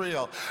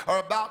Israel are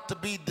about to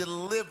be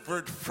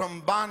delivered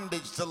from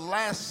bondage, the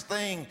last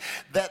thing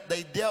that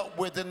they dealt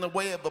with in the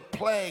way of a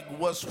plague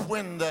was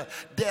when the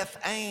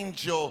death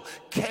angel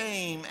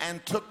came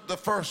and took the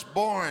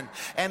firstborn.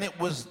 And it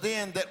was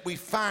then that we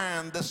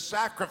find the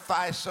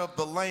sacrifice of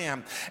the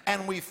lamb,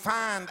 and we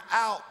find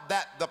out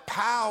that the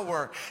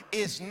power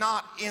is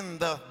not in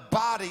the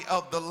body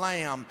of the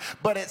lamb,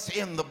 but it's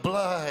in the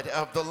blood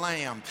of the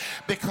lamb.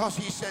 Because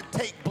he said,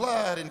 take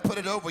blood and put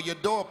it over your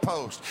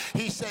doorpost.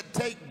 He said,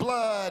 take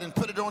blood and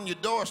put it on your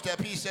doorstep.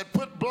 He said,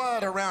 put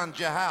blood around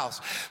your house.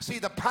 See,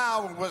 the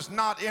power was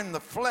not in the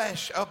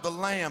flesh of the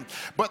lamb,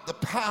 but the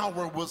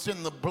power was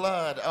in the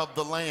blood of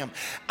the lamb.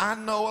 I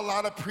know a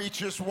lot of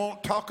preachers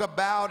won't talk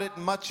about it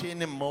much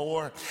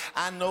anymore.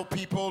 I know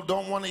people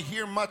don't want to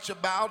hear much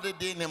about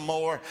it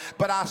anymore,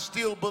 but I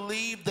still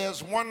believe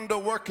there's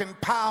wonder-working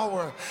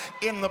power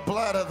in the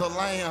blood of the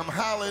lamb.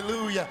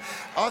 Hallelujah.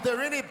 Are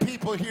there any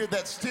people here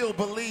that still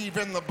believe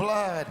in the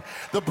blood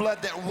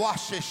that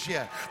washes you,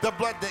 the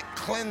blood that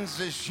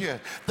cleanses you,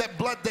 that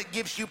blood that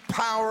gives you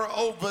power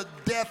over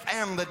death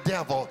and the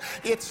devil?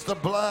 It's the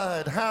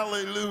blood.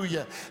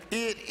 Hallelujah.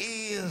 It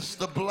is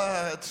the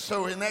blood.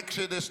 So in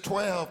Exodus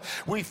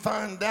 12, we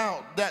find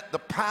out that the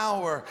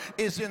power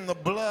is in the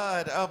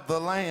blood of the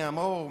lamb.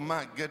 Oh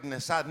my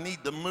goodness, I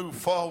need to move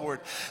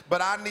forward,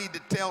 but I need to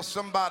tell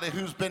somebody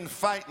who's been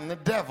fighting the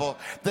devil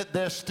that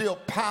there's still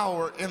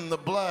power in the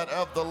blood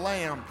of the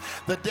lamb.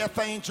 The death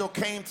angel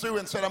came through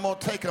and said, I'm going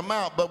to take him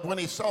out, but when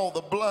he saw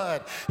the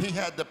blood, he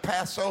had to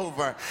pass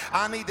over.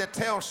 I need to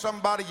tell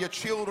somebody your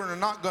children are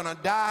not going to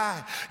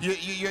die.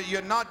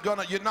 You're not going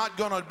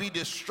to be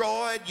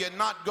destroyed. You're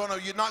not going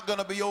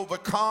to be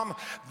overcome.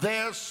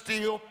 There's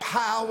still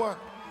power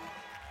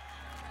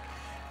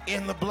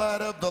in the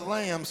blood of the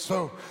lamb.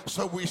 So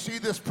we see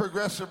this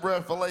progressive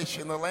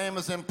revelation. The lamb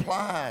is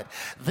implied.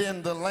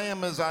 Then the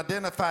lamb is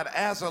identified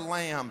as a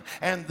lamb.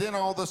 And then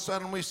all of a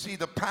sudden we see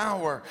the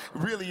power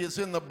really is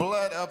in the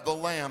blood of the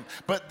lamb.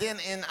 But then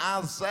in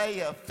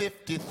Isaiah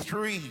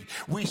 53,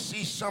 we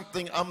see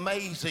something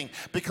amazing,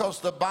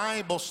 because the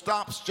Bible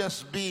stops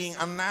just being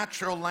a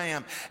natural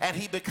lamb and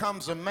he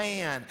becomes a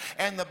man.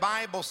 And the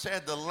Bible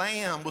said the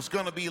lamb was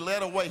going to be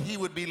led away. He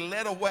would be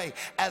led away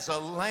as a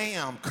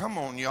lamb. Come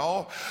on,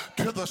 y'all.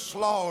 To the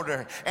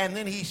slaughter. And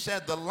then he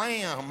said the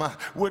lamb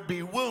would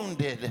be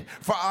wounded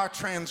for our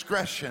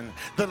transgression.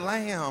 The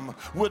lamb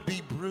would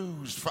be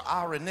bruised for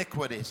our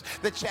iniquities.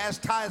 The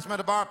chastisement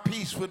of our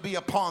peace would be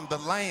upon the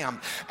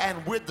lamb.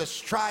 And with the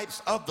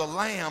stripes of the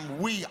lamb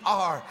we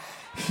are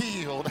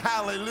healed.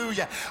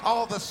 Hallelujah.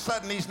 All of a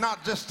sudden, he's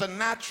not just a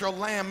natural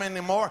lamb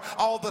anymore.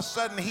 All of a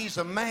sudden, he's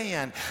a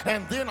man.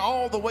 And then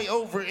all the way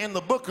over in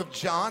the book of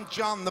John,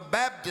 John the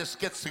Baptist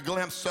gets a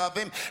glimpse of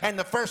him. And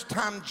the first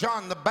time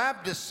John the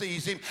Baptist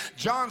sees him,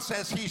 John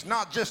says he's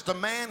not just a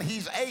man,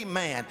 he's a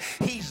man.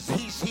 He's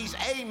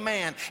a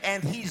man,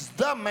 and he's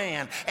the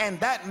man. And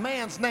that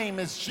man's name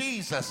is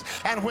Jesus.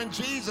 And when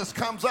Jesus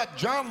comes up,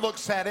 John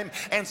looks at him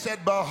and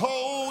said,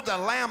 behold the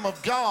Lamb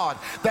of God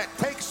that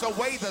takes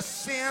away the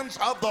sins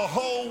of the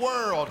whole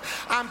world.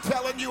 I'm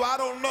telling you, I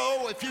don't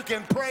know if you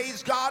can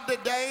praise God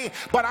today,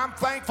 but I'm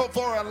thankful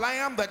for a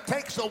lamb that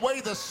takes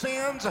away the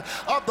sins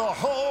of the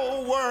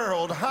whole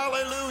world.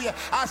 Hallelujah.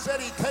 I said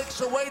he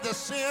takes away the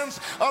sins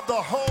of the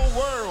whole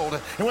world.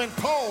 And when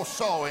Paul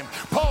saw him,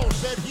 Paul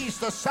said he's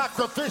the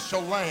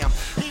sacrificial lamb.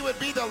 He would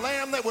be the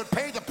lamb that would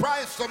pay the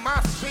price for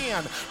my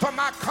sin, for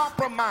my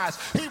compromise.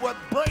 He would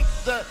break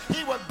the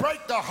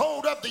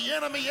hold of the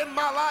enemy in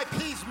my life.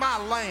 He's my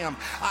lamb.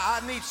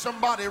 I need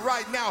somebody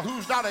right now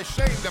who's not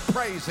ashamed to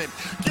praise him.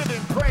 Give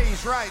him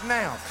praise right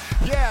now.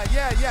 Yeah.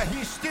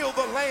 He's still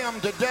the lamb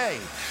today.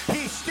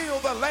 He's still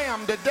the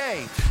lamb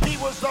today. He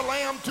was the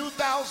lamb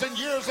 2,000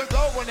 years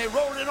ago when they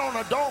rode it on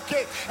a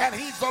donkey, and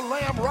he's the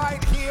lamb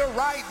right here,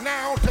 right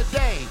now,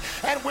 today.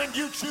 And when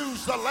you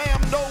choose the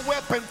lamb, no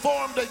weapon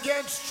formed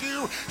against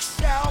you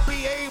shall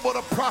be able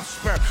to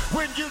prosper.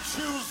 When you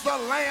choose the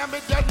lamb,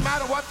 it doesn't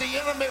matter what the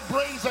enemy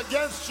brings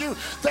against you.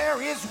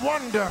 There is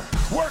wonder,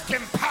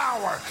 working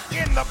power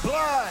in the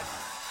blood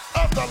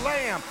of the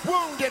Lamb,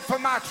 wounded for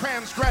my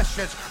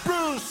transgressions,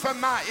 bruised for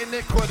my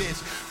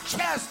iniquities,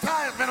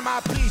 chastisement of my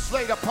peace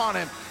laid upon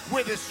him.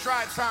 With his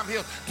stripes I'm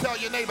healed. Tell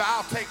your neighbor,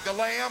 I'll take the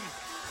lamb.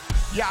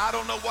 Yeah, I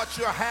don't know what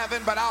you're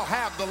having, but I'll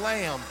have the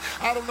lamb.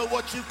 I don't know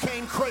what you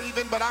came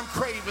craving, but I'm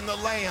craving the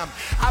lamb.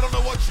 I don't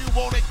know what you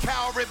want at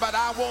Calvary, but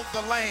I want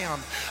the lamb.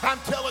 I'm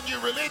telling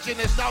you, religion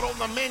is not on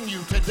the menu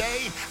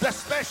today. The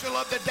special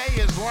of the day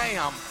is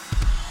lamb.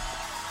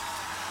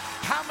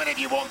 How many of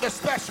you want the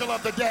special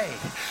of the day?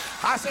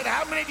 I said,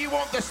 how many of you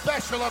want the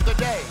special of the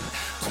day?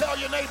 Tell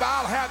your neighbor,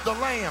 I'll have the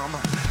lamb.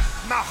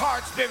 My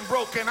heart's been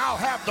broken, I'll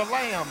have the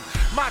lamb.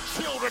 My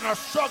children are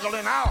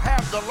struggling, I'll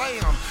have the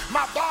lamb.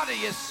 My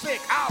body is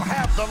sick, I'll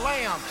have the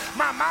lamb.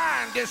 My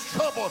mind is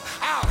troubled,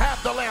 I'll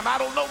have the lamb.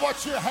 I don't know what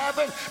you're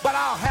having, but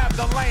I'll have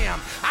the lamb.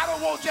 I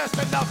don't want just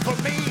enough for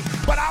me,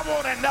 but I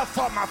want enough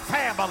for my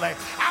family.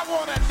 I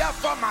want enough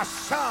for my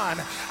son.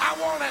 I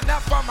want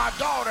enough for my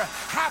daughter.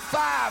 High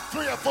five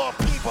 3 or 4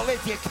 people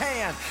if you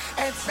can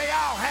and say,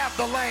 I'll have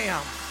the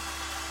lamb.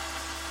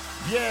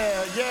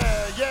 Yeah.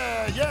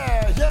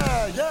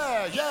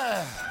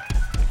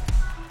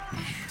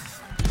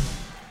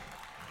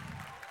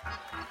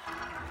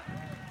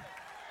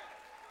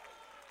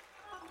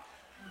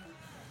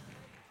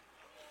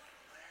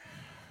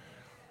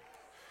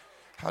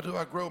 How do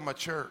I grow my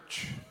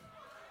church?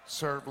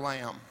 Serve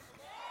lamb.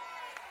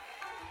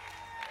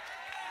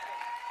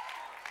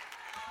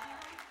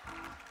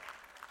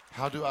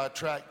 How do I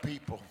attract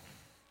people?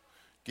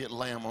 Get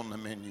lamb on the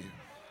menu.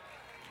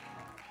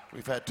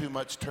 We've had too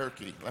much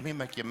turkey. Let me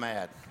make you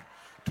mad.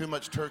 Too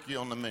much turkey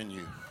on the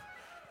menu.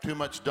 Too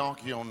much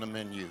donkey on the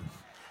menu.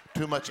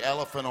 Too much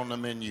elephant on the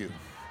menu.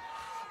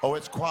 Oh,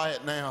 it's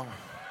quiet now.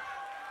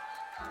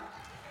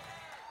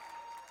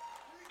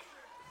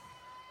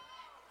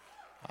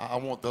 I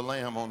want the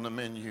lamb on the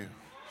menu.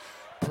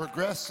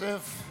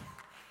 Progressive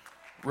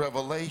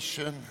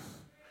revelation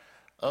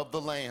of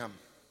the lamb.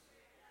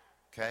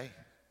 Okay?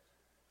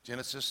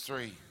 Genesis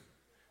 3.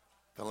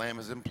 The lamb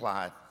is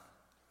implied.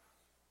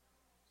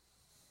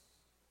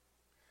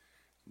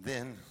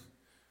 Then,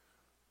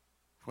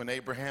 when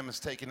Abraham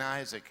is taking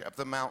Isaac up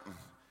the mountain,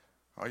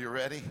 are you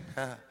ready?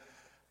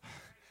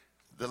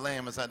 The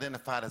lamb is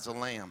identified as a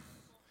lamb.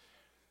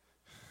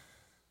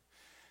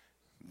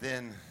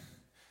 Then,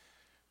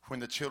 when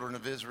the children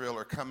of Israel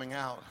are coming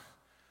out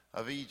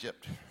of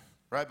Egypt,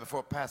 right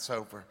before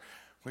Passover,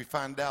 we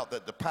find out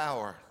that the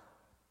power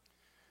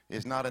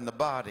is not in the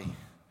body.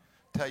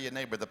 Tell your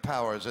neighbor, the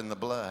power is in the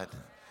blood.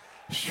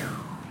 Whew.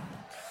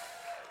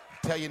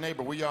 Tell your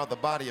neighbor, we are the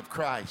body of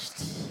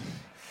Christ.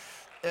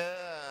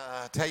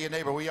 Tell your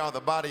neighbor, we are the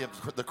body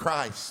of the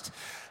Christ.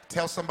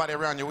 Tell somebody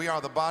around you, we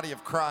are the body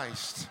of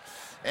Christ.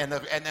 And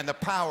the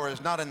power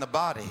is not in the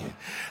body.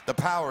 The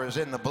power is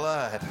in the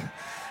blood.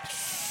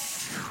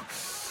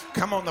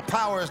 Come on, the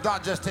power is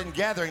not just in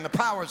gathering. The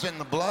power is in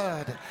the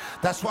blood.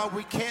 That's why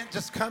we can't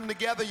just come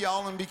together,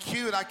 y'all, and be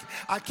cute.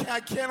 I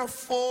can't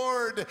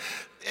afford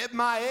at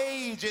my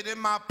age and in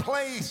my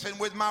place and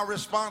with my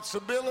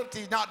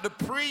responsibility not to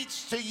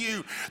preach to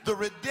you the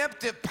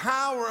redemptive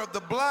power of the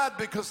blood,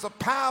 because the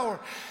power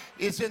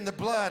is in the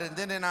blood. And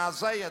then in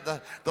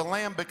Isaiah, the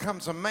lamb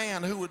becomes a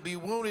man who would be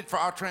wounded for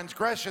our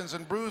transgressions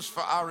and bruised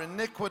for our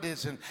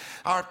iniquities, and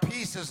our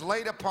peace is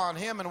laid upon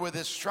him, and with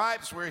his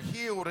stripes we're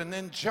healed. And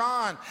then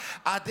John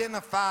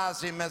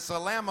identifies him as the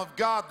Lamb of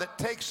God that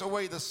takes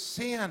away the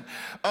sin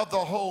of the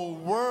whole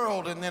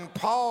world. And then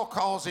Paul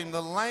calls him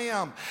the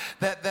Lamb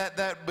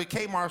that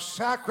became our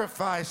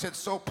sacrifice. It's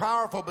so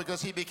powerful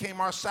because he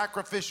became our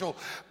sacrificial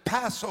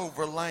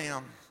Passover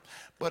lamb.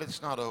 But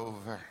it's not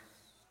over.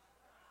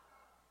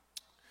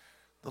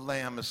 The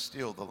Lamb is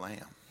still the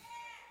Lamb.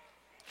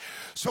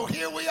 So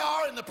here we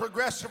are in the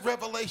progressive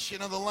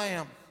revelation of the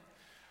Lamb.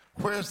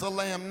 Where's the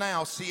Lamb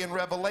now? See, in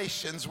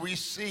Revelations we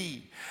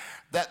see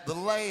that the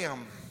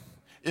Lamb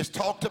is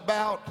talked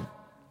about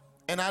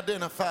and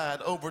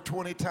identified over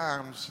 20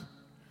 times.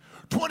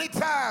 20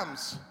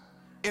 times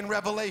in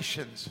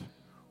Revelations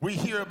we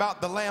hear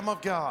about the Lamb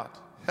of God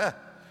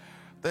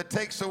that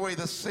takes away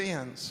the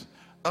sins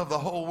of the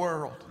whole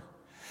world.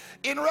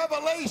 In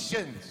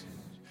Revelations,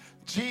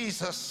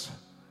 Jesus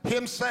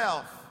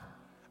himself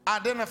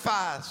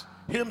identifies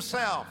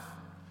himself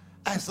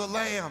as the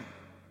Lamb.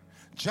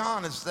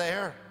 John is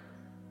there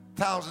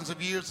thousands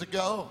of years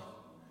ago.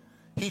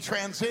 He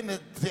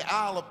transcended the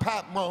Isle of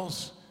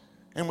Patmos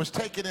and was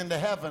taken into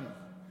heaven.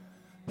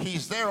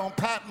 He's there on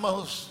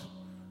Patmos,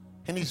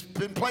 and he's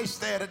been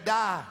placed there to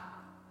die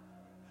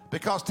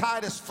because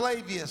Titus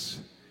Flavius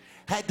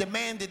had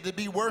demanded to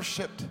be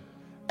worshiped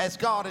as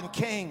God and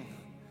King.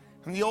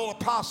 And the old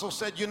apostle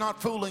said, "You're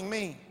not fooling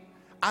me.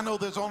 I know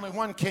there's only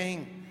one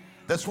king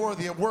that's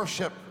worthy of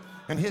worship,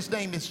 and his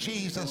name is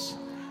Jesus."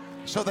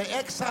 So they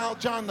exiled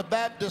John the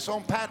Baptist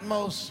on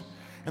Patmos,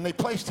 and they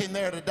placed him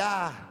there to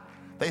die.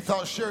 They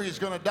thought, sure, he's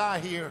going to die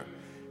here.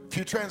 If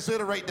you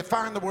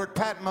define the word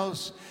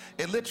Patmos,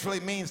 it literally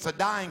means the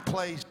dying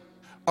place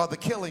or the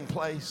killing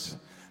place.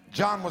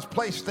 John was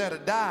placed there to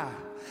die,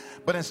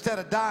 but instead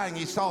of dying,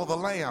 he saw the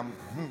Lamb.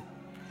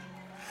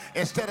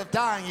 Instead of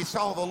dying, he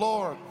saw the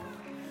Lord.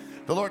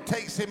 The Lord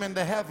takes him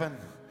into heaven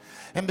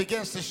and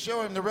begins to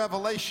show him the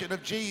revelation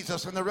of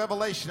Jesus and the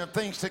revelation of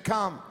things to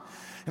come.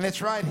 And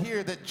it's right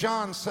here that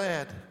John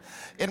said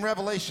in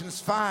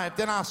Revelations 5,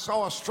 "Then I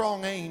saw a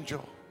strong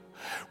angel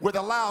with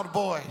a loud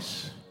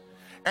voice.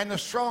 And the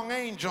strong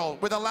angel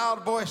with a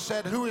loud voice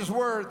said, 'Who is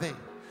worthy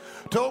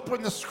to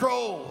open the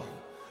scroll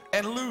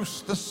and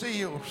loose the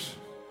seals?'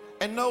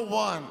 And no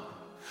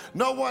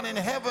one in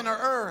heaven or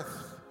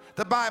earth,"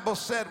 the Bible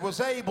said, "was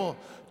able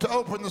to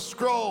open the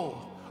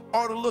scroll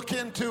or to look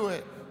into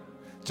it."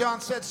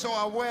 John said, "So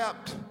I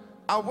wept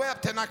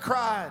and I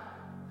cried.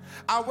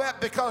 I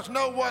wept because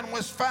no one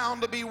was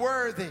found to be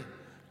worthy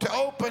to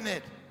open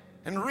it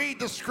and read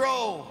the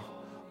scroll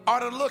or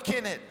to look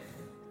in it.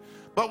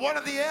 But one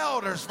of the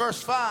elders,"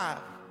 verse 5,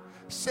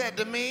 "said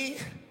to me,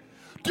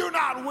 'Do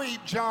not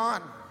weep,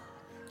 John.'"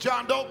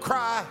 John, don't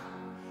cry.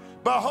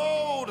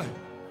 "Behold,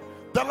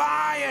 the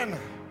Lion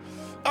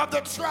of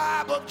the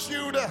tribe of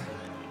Judah,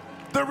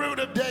 the Root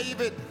of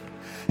David.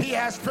 He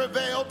has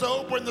prevailed to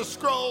open the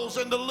scrolls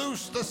and to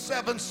loose the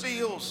 7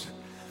 seals."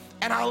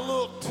 And I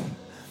looked,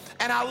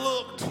 and I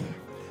looked,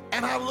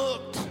 and I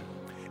looked,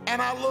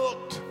 and I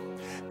looked,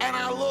 and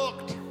I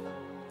looked,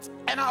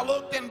 and I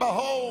looked, and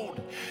behold,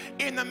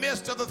 in the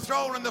midst of the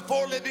throne and the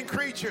 4 living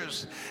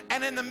creatures,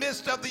 and in the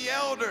midst of the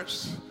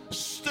elders,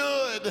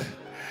 stood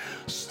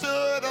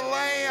a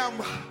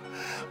lamb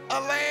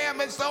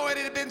as though it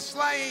had been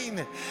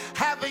slain,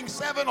 having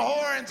 7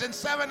 horns and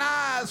 7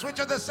 eyes, which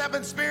are the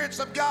 7 spirits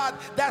of God.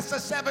 That's the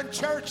 7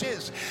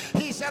 churches.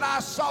 He said, "I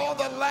saw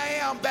the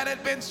lamb that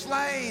had been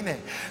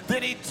slain."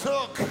 Then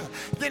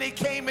he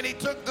came and he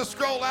took the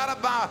scroll out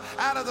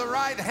of the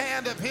right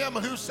hand of him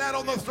who sat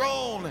on the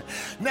throne.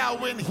 Now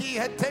when he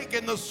had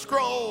taken the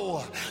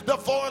scroll, the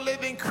 4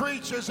 living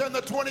creatures and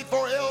the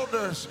 24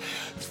 elders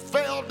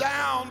fell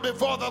down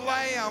before the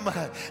Lamb,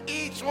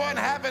 each one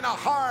having a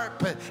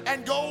harp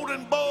and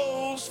golden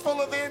bowls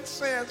full of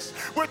incense,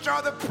 which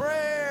are the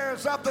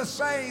prayers of the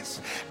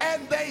saints.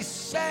 And they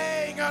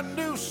sang a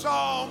new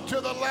song to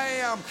the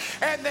Lamb,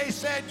 and they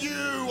said,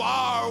 "You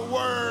are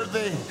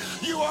worthy.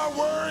 You are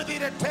worthy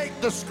to take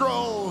the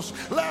scrolls.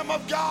 Lamb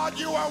of God,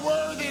 you are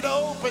worthy to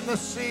open the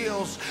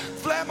seals.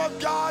 Lamb of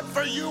God,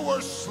 for you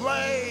were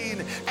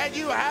slain, and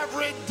you have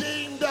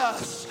redeemed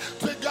us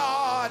to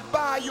God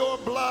by your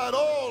blood.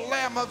 Oh,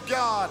 Lamb of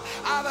God,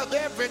 out of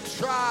every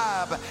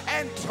tribe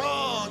and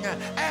tongue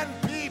and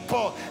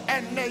people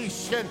and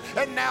nation.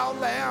 And now,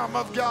 Lamb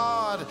of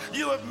God,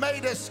 you have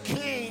made us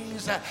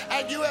kings,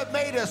 and you have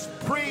made us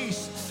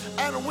priests,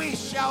 and we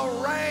shall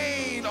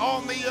reign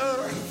on the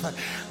earth."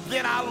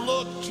 Then I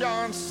looked,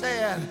 John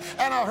said,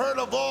 and I heard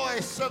a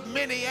voice of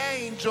many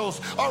angels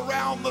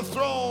around the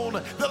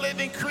throne, the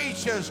living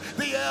creatures,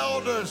 the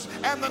elders,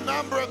 and the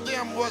number of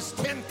them was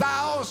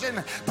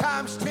 10,000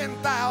 times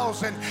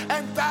 10,000,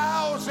 and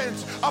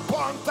thousands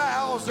upon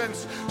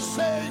thousands,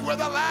 saying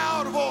with a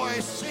loud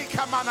voice,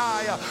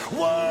 "Shikamanaya,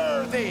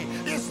 worthy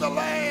is the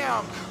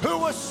Lamb who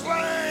was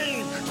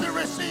slain to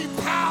receive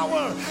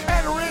power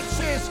and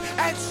riches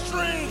and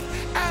strength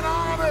and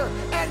honor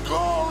and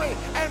glory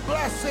and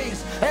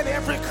blessings." and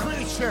every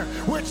creature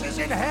which is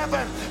in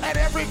heaven, and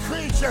every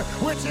creature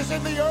which is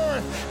in the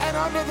earth and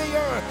under the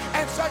earth,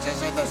 and such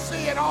as in the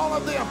sea, and all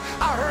of them,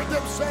 I heard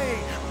them say,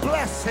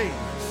 blessing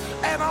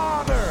and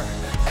honor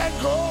and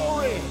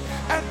glory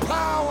and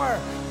power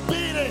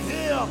be to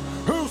him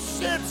who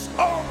sits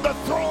on the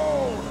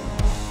throne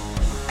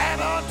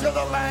and unto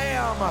the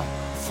Lamb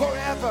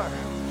forever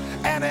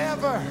and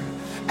ever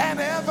and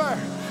ever.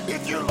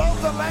 If you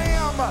love the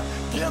Lamb,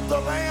 give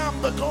the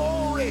Lamb the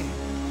glory.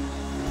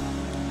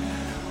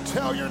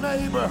 Tell your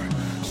neighbor,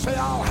 say,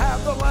 I'll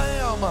have the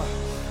Lamb.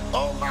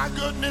 Oh my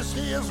goodness,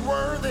 he is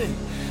worthy.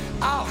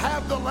 I'll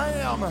have the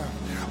Lamb.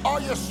 Are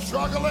you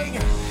struggling?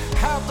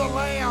 Have the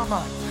Lamb.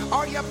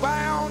 Are you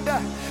bound?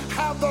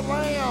 Have the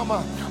Lamb.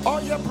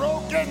 Are you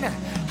broken?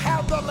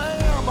 Have the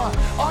Lamb.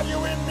 Are you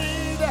in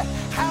need?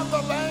 Have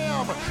the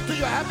Lamb. Do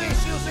you have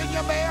issues in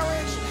your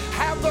marriage?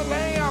 Have the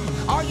Lamb.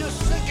 Are you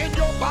sick in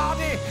your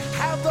body?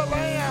 Have the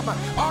Lamb.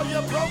 Are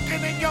you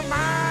broken in your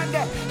mind?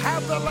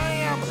 Have the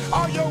Lamb.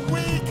 Are you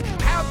weak?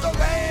 Have the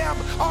Lamb.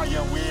 Are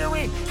you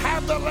weary?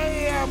 Have the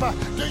Lamb.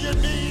 Do you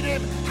need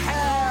him?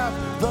 Have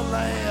the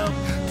Lamb.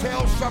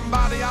 Tell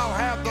somebody, I'll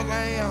have the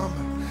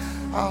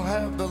Lamb. I'll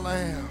have the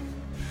Lamb.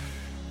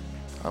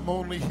 I'm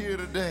only here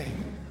today.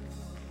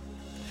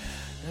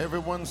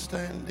 Everyone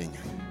standing.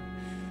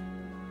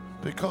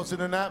 Because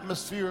in an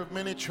atmosphere of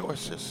many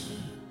choices,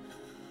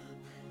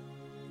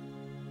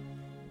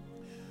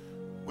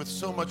 with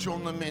so much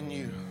on the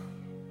menu,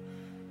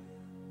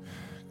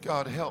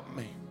 God help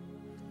me.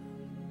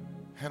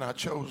 And I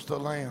chose the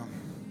Lamb.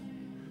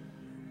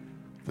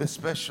 This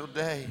special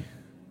day,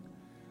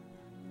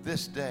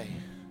 this day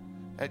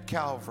at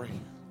Calvary,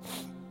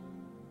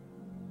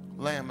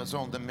 Lamb is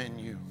on the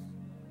menu.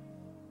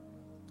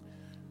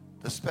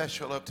 The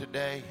special of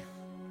today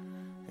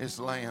is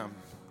Lamb.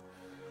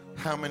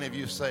 How many of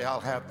you say,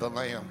 I'll have the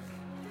Lamb?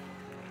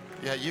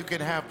 Yeah, you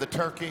can have the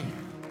turkey,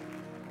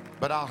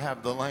 but I'll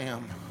have the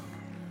Lamb.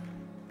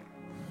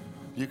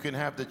 You can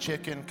have the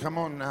chicken. Come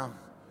on now.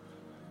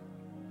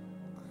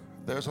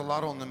 There's a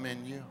lot on the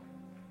menu.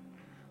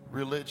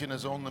 Religion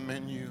is on the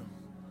menu.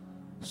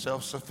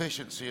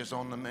 Self-sufficiency is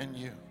on the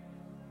menu.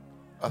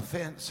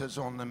 Offense is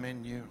on the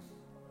menu.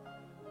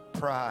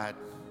 Pride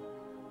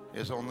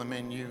is on the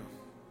menu.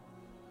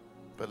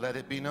 But let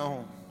it be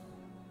known,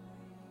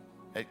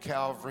 at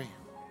Calvary,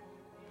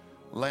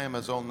 Lamb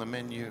is on the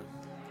menu.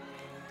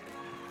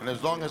 And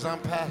as long as I'm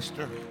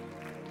pastor,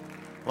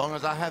 as long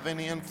as I have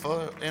any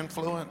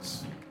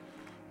influence,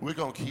 we're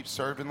going to keep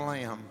serving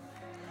Lamb.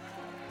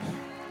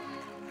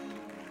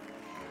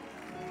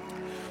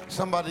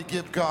 Somebody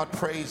give God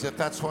praise if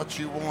that's what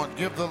you want.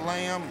 Give the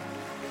Lamb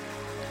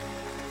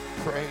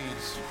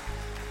praise.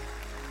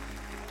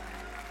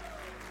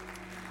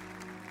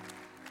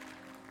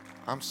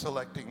 I'm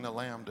selecting the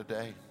Lamb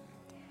today.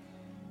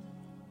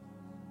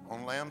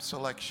 On Lamb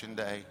Selection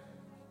Day,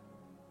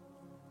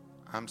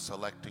 I'm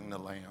selecting the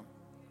Lamb.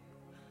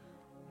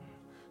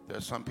 There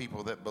are some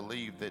people that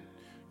believe that,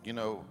 you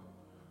know,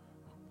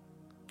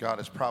 God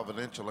is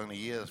providential, and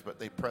he is, but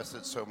they press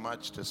it so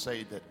much to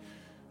say that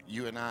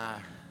you and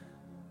I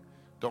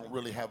don't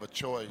really have a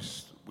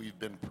choice. We've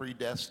been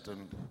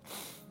predestined,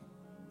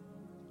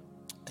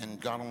 and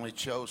God only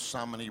chose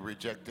some and he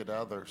rejected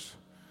others.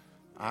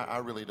 I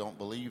really don't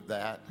believe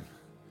that.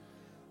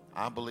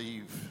 I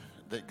believe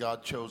that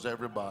God chose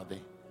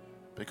everybody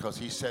because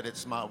he said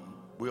it's my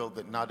will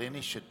that not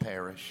any should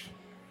perish.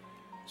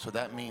 So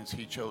that means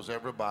he chose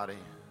everybody.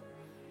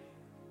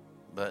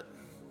 But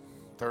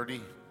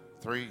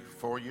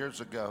 4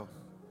 years ago,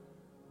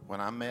 when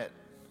I met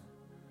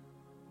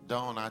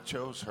Dawn, I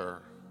chose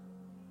her.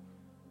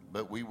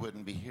 But we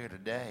wouldn't be here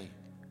today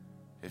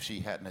if she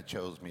hadn't have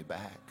chose me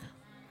back.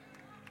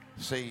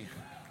 See,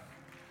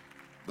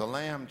 the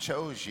Lamb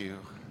chose you.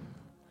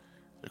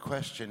 The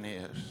question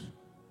is,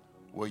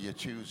 will you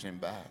choose him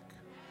back?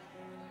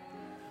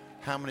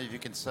 How many of you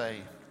can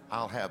say,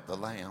 I'll have the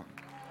Lamb?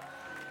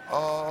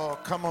 Oh,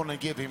 come on and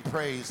give him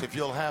praise if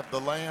you'll have the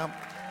Lamb.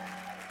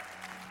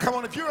 Come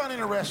on, if you're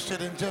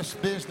uninterested in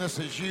just business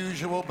as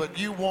usual, but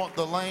you want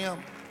the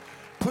Lamb,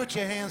 put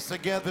your hands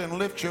together and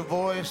lift your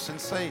voice and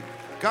say,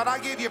 God, I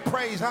give you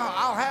praise.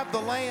 I'll have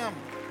the Lamb.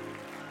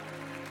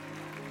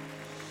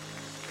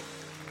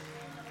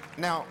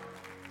 Now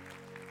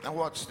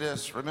watch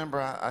this.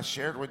 Remember, I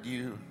shared with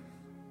you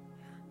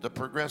the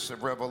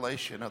progressive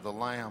revelation of the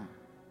Lamb.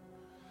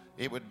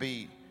 It would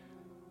be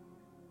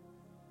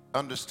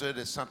understood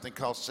as something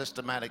called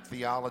systematic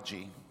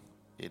theology.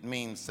 It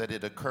means that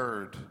it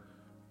occurred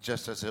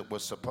just as it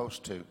was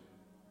supposed to.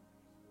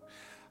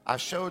 I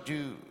showed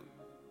you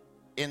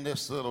in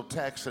this little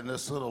text, in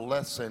this little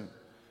lesson,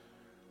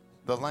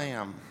 the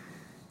Lamb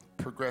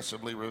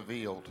progressively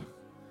revealed.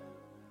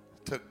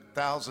 It took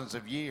thousands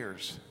of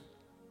years.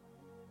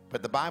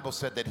 But the Bible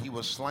said that he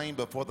was slain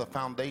before the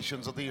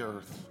foundations of the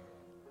earth.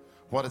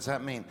 What does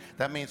that mean?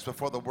 That means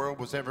before the world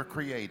was ever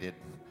created,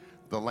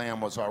 the Lamb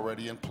was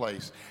already in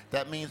place.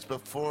 That means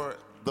before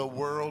the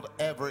world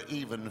ever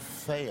even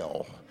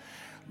fell,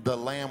 the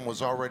Lamb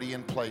was already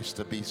in place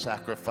to be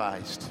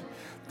sacrificed.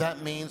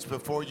 That means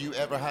before you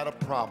ever had a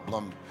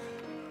problem,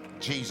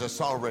 Jesus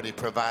already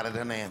provided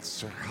an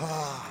answer.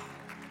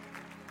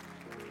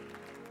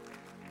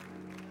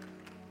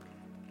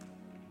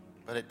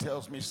 But it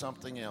tells me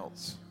something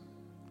else.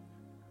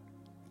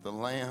 The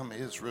Lamb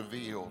is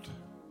revealed.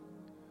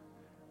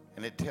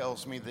 And it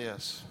tells me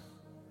this: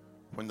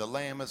 when the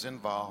Lamb is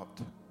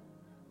involved,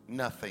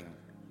 nothing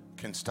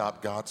can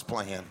stop God's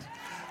plan.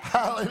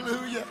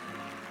 Hallelujah.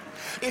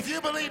 If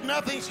you believe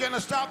nothing's going to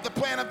stop the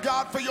plan of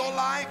God for your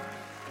life,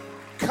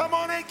 come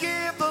on and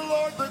give the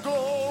Lord the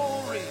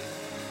glory.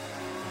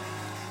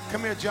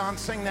 Come here, John,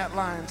 sing that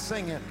line.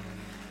 Sing it.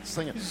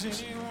 Sing it. Is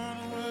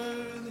anyone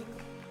worthy?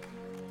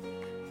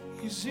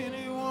 Is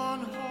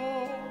anyone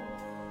whole?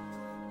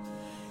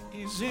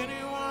 Is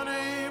anyone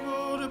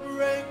able to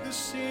break the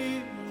seal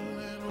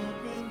and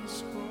open the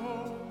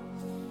scroll?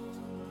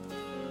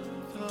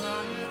 The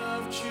Lion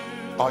of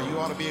Judah. Oh, you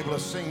ought to be able to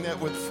sing that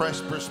with fresh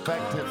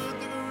perspective.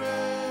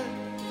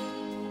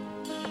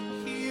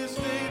 He is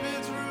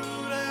David's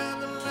root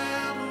and the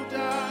Lamb who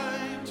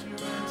died to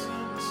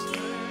ransom the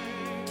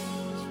slaves.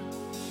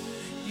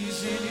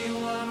 Is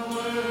anyone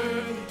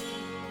worthy?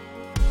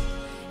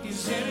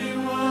 Is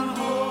anyone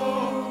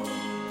whole?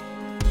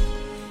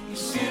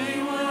 Is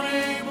anyone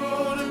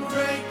able to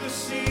break the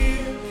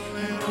seal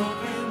and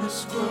open the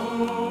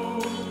scroll?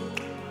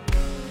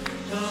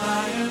 The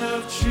Lion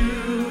of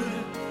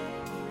Judah,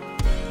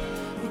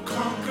 who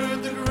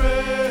conquered the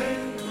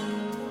grave.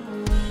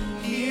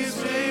 He is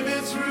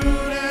David's root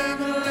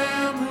and the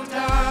Lamb who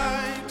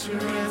died to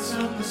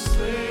ransom the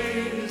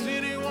slaves. Is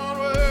anyone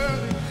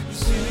worthy?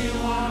 Is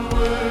anyone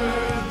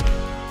worthy?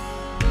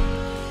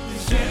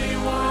 Is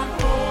anyone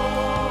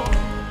whole?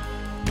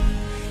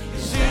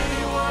 Is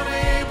anyone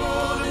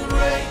able to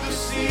break the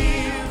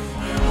seal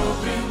and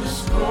open the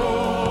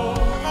scroll?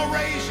 Come on,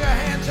 raise your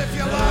hands if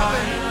you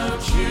love Him.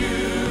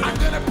 I'm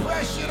going to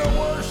press you to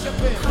worship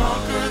Him.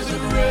 Conquers the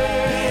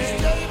grave. He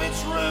is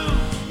David's root.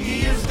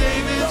 He is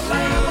David's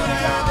root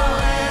and the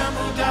Lamb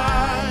who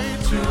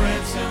died to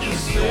ransom the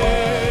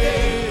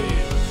slaves.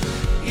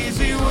 Is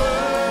He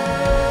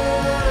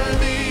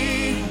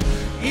worthy?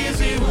 Is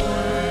He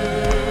worthy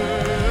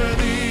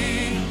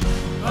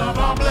of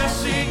our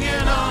blessing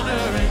and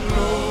honor and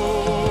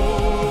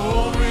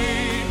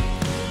glory?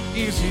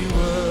 Is He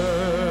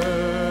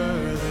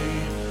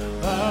worthy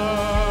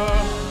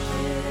of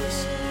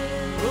this?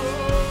 Oh,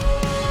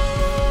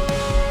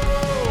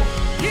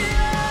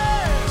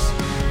 yes,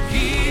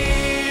 He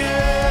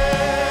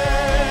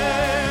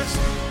is.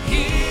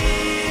 He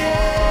is.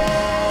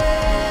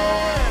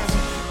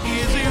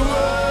 Is He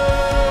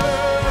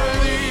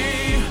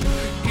worthy?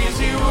 Is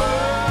He worthy?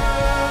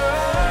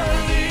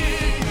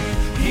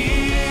 He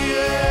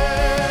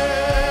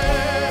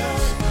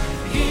is.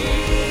 He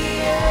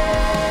is.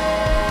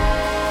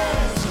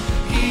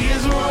 He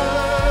is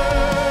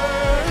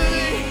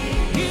worthy.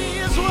 He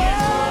is worthy.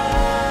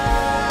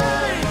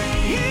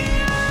 He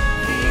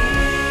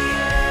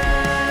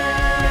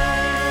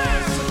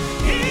is.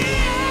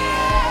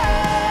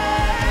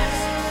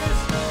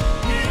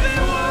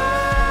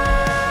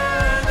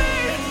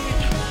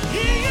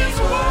 He is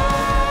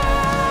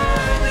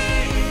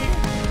worthy.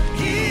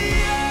 He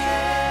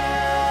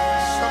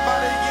is.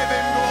 Somebody give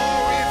Him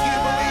glory if you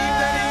believe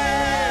that He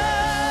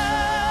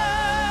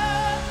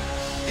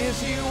is. Is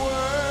He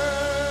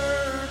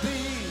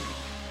worthy?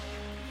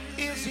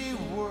 Is He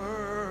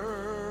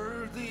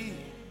worthy?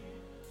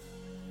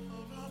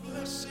 Of our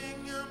blessing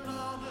and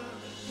honor.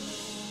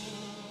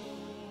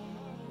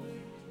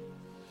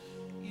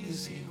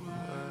 Is He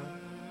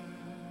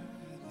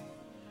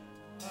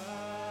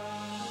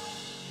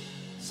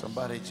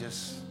Somebody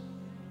just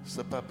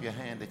slip up your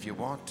hand if you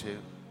want to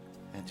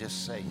and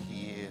just say,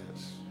 He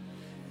is.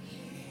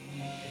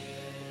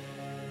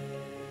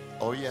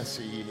 Oh, yes,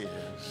 He is.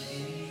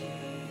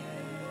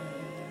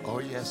 Oh,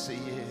 yes, He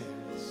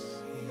is.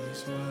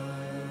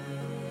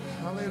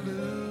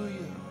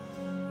 Hallelujah.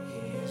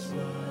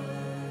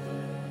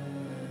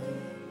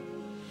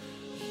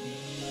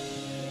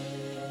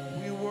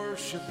 We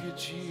worship you,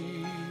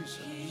 Jesus.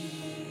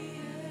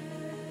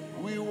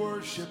 We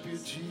worship you,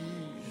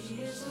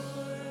 Jesus.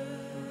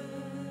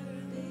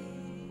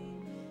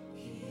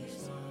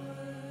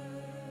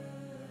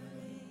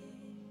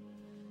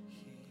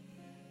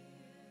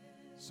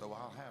 So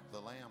I'll have the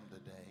lamb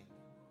today.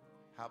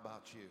 How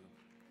about you?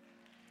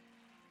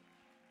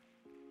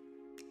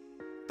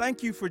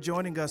 Thank you for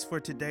joining us for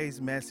today's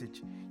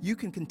message. You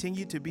can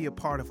continue to be a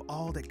part of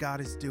all that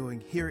God is doing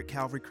here at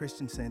Calvary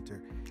Christian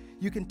Center.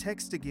 You can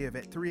text to give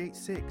at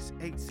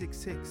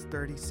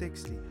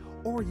 386-866-3060,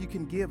 or you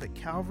can give at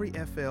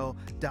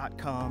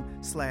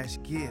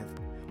calvaryfl.com/give.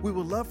 We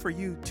would love for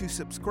you to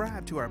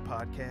subscribe to our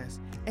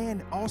podcast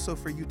and also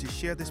for you to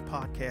share this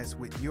podcast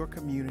with your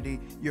community,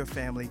 your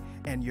family,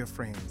 and your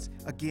friends.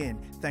 Again,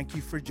 thank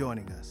you for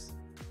joining us.